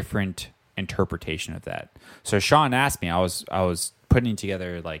a different interpretation of that. So Sean asked me, I was putting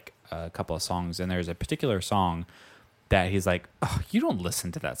together like a couple of songs, and there's a particular song that he's like, oh, you don't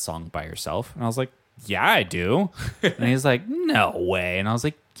listen to that song by yourself. And I was like, yeah, I do. And he's like, no way. And I was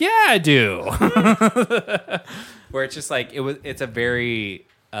like, yeah, I do. Where it's just like, it's a very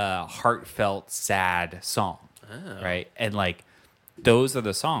heartfelt, sad song. Oh. Right. And like, those are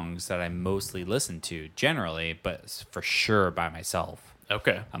the songs that I mostly listen to generally, but for sure by myself.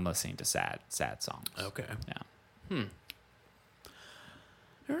 Okay. I'm listening to sad songs. Okay. Yeah.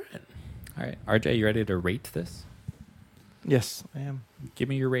 All right. All right. RJ, you ready to rate this? Yes, I am. Give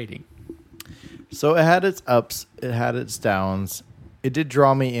me your rating. So it had its ups, it had its downs. It did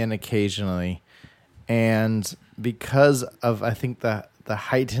draw me in occasionally. And because of, I think, the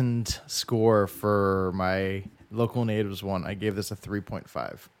heightened score for my Local Natives one, I gave this a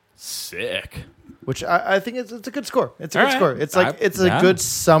 3.5. Sick. Which I think it's a good score. It's a All good right. score. It's like it's a Yeah. good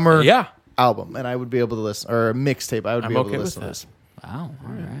summer Yeah. album, and I would be able to listen, or a mixtape. I would be I'm able okay to with listen to that. this. Wow.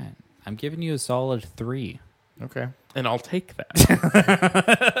 All right. I'm giving you a solid 3. Okay. And I'll take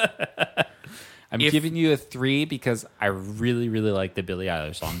that. I'm If- giving you a 3 because I really, really like the Billie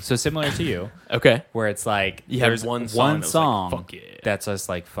Eilish song. So similar to you, Okay. where it's like You had there's one song that was like, fuck yeah. that's just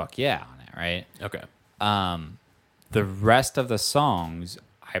like fuck yeah on it, right? Okay. The rest of the songs,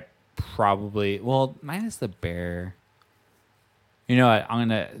 I probably minus the bear. You know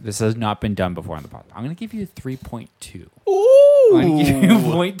what? This has not been done before on the podcast. I'm gonna give you a 3.2. Ooh. I'm gonna give you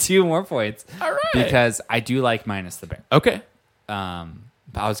 0.2 more points. All right. Because I do like minus the bear. Okay.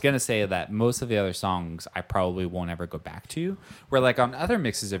 I was gonna say that most of the other songs I probably won't ever go back to. Where like on other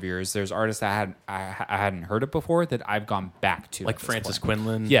mixes of yours, there's artists that I hadn't heard of before that I've gone back to, Like at this Francis point.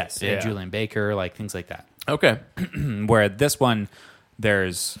 Quinlan. Yes, Yeah. and Julian Baker, like things like that. Okay. Where this one,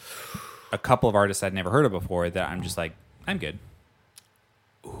 there's a couple of artists I'd never heard of before that I'm just like, I'm good.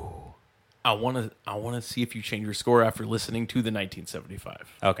 I want to see if you change your score after listening to the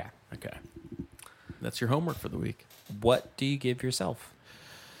 1975. Okay. Okay. That's your homework for the week. What do you give yourself?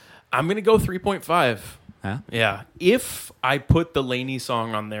 I'm going to go 3.5. Huh? Yeah. If I put the Laney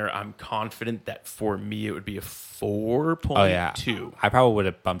song on there, I'm confident that for me it would be a 4.2. Oh yeah, I probably would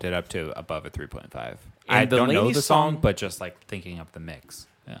have bumped it up to above a 3.5. I the don't know Laney the song, song- but just like thinking of the mix.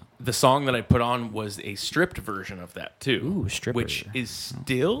 Yeah. The song that I put on was a stripped version of that too. Ooh, stripper. Which is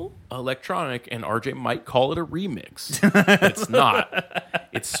still electronic, and RJ might call it a remix. It's not.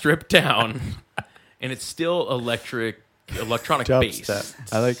 It's stripped down, and it's still electronic bass.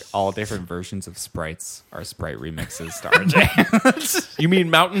 Dubstep. I like all different versions of sprites or sprite remixes to RJ. You mean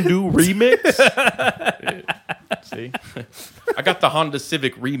Mountain Dew remix? See? I got the Honda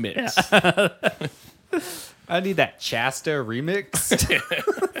Civic remix. I need that Shasta remix.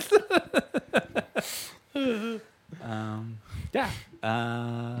 Yeah.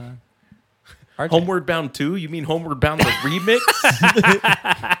 RJ. Homeward Bound 2? You mean Homeward Bound the remix?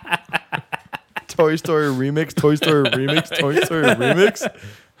 Toy Story remix, Toy Story remix, Toy Story remix.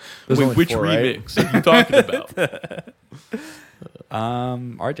 There's Wait, only which 4, right? remix are you talking about?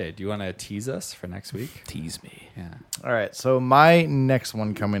 RJ, do you want to tease us for next week? Tease me. Yeah. All right, so my next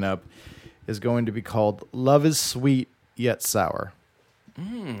one coming up is going to be called "Love Is Sweet Yet Sour."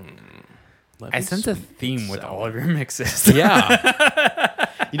 I sense a theme with all of your mixes. Yeah.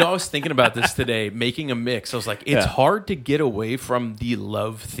 You know, I was thinking about this today, making a mix. I was like, it's Yeah. hard to get away from the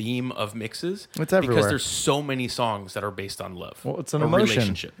love theme of mixes. It's everywhere. Because there's so many songs that are based on love. Well, it's an or emotion.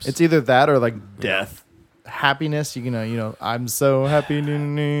 relationships. It's either that or like death, happiness. You know, I'm so happy.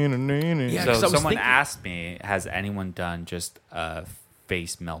 Yeah. 'cause I So was someone thinking- asked me, has anyone done just a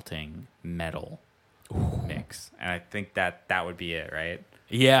face melting metal mix? And I think that would be it, right?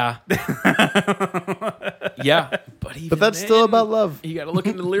 Yeah. Yeah. But that's still about love. You got to look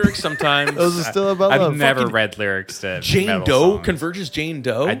into the lyrics sometimes. Those are still about I've love. never read lyrics to Jane metal Doe songs. converges Jane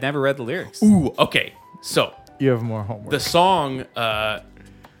Doe. I'd never read the lyrics. Ooh, okay. So You have more homework. the song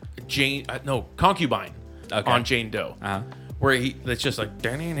Concubine Okay. on Jane Doe. Uh-huh. Where it's just like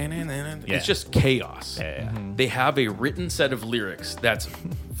it's just chaos. Yeah. They have a written set of lyrics that's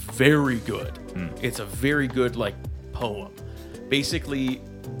very good. It's a very good like poem. Basically,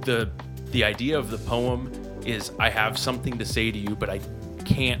 the idea of the poem is I have something to say to you, but I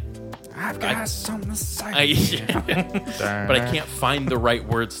can't. I've got something to say. But I can't find the right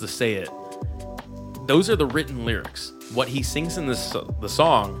words to say it. Those are the written lyrics. What he sings in the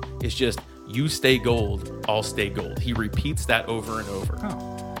song is just "You stay gold, I'll stay gold." He repeats that over and over.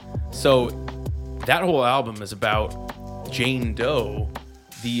 Oh. So that whole album is about Jane Doe,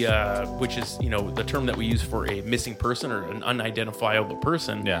 which is the term that we use for a missing person or an unidentifiable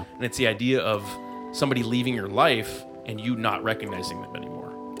person. Yeah. And it's the idea of somebody leaving your life and you not recognizing them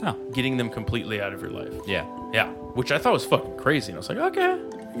anymore, Oh. getting them completely out of your life. Yeah. Yeah, which I thought was fucking crazy. And I was like, okay,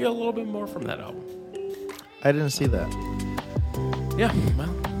 I get a little bit more from that album. I didn't see that. Yeah,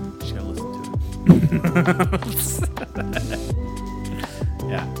 well, just gotta listen to it.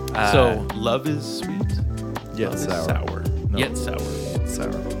 Yeah. So, love is sweet, Yet love sour. is sour, No. yet sour.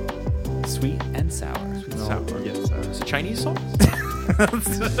 Sour. Sweet and sour. No, Sour. Yet sour. It's a Chinese song?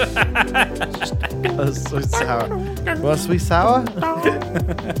 Sweet sour. Want sweet sour?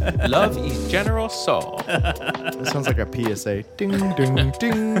 Love is general soul. That sounds like a PSA. Ding, ding,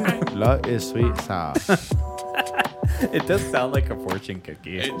 ding. Love is sweet sour. It does sound like a fortune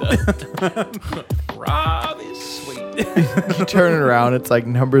cookie. It does. Rob is sweet. You turn it around, it's like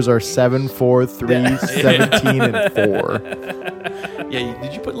numbers are 7, 4, 3, 17, and 4. Yeah,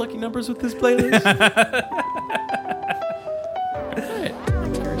 did you put lucky numbers with this playlist? Alright,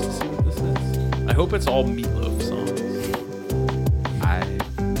 I'm curious to see what this is. I hope it's all Meatloaf songs. I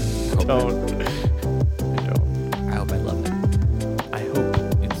hope Don't. I hope I love it. I hope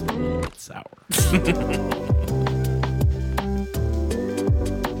it's a little bit sour.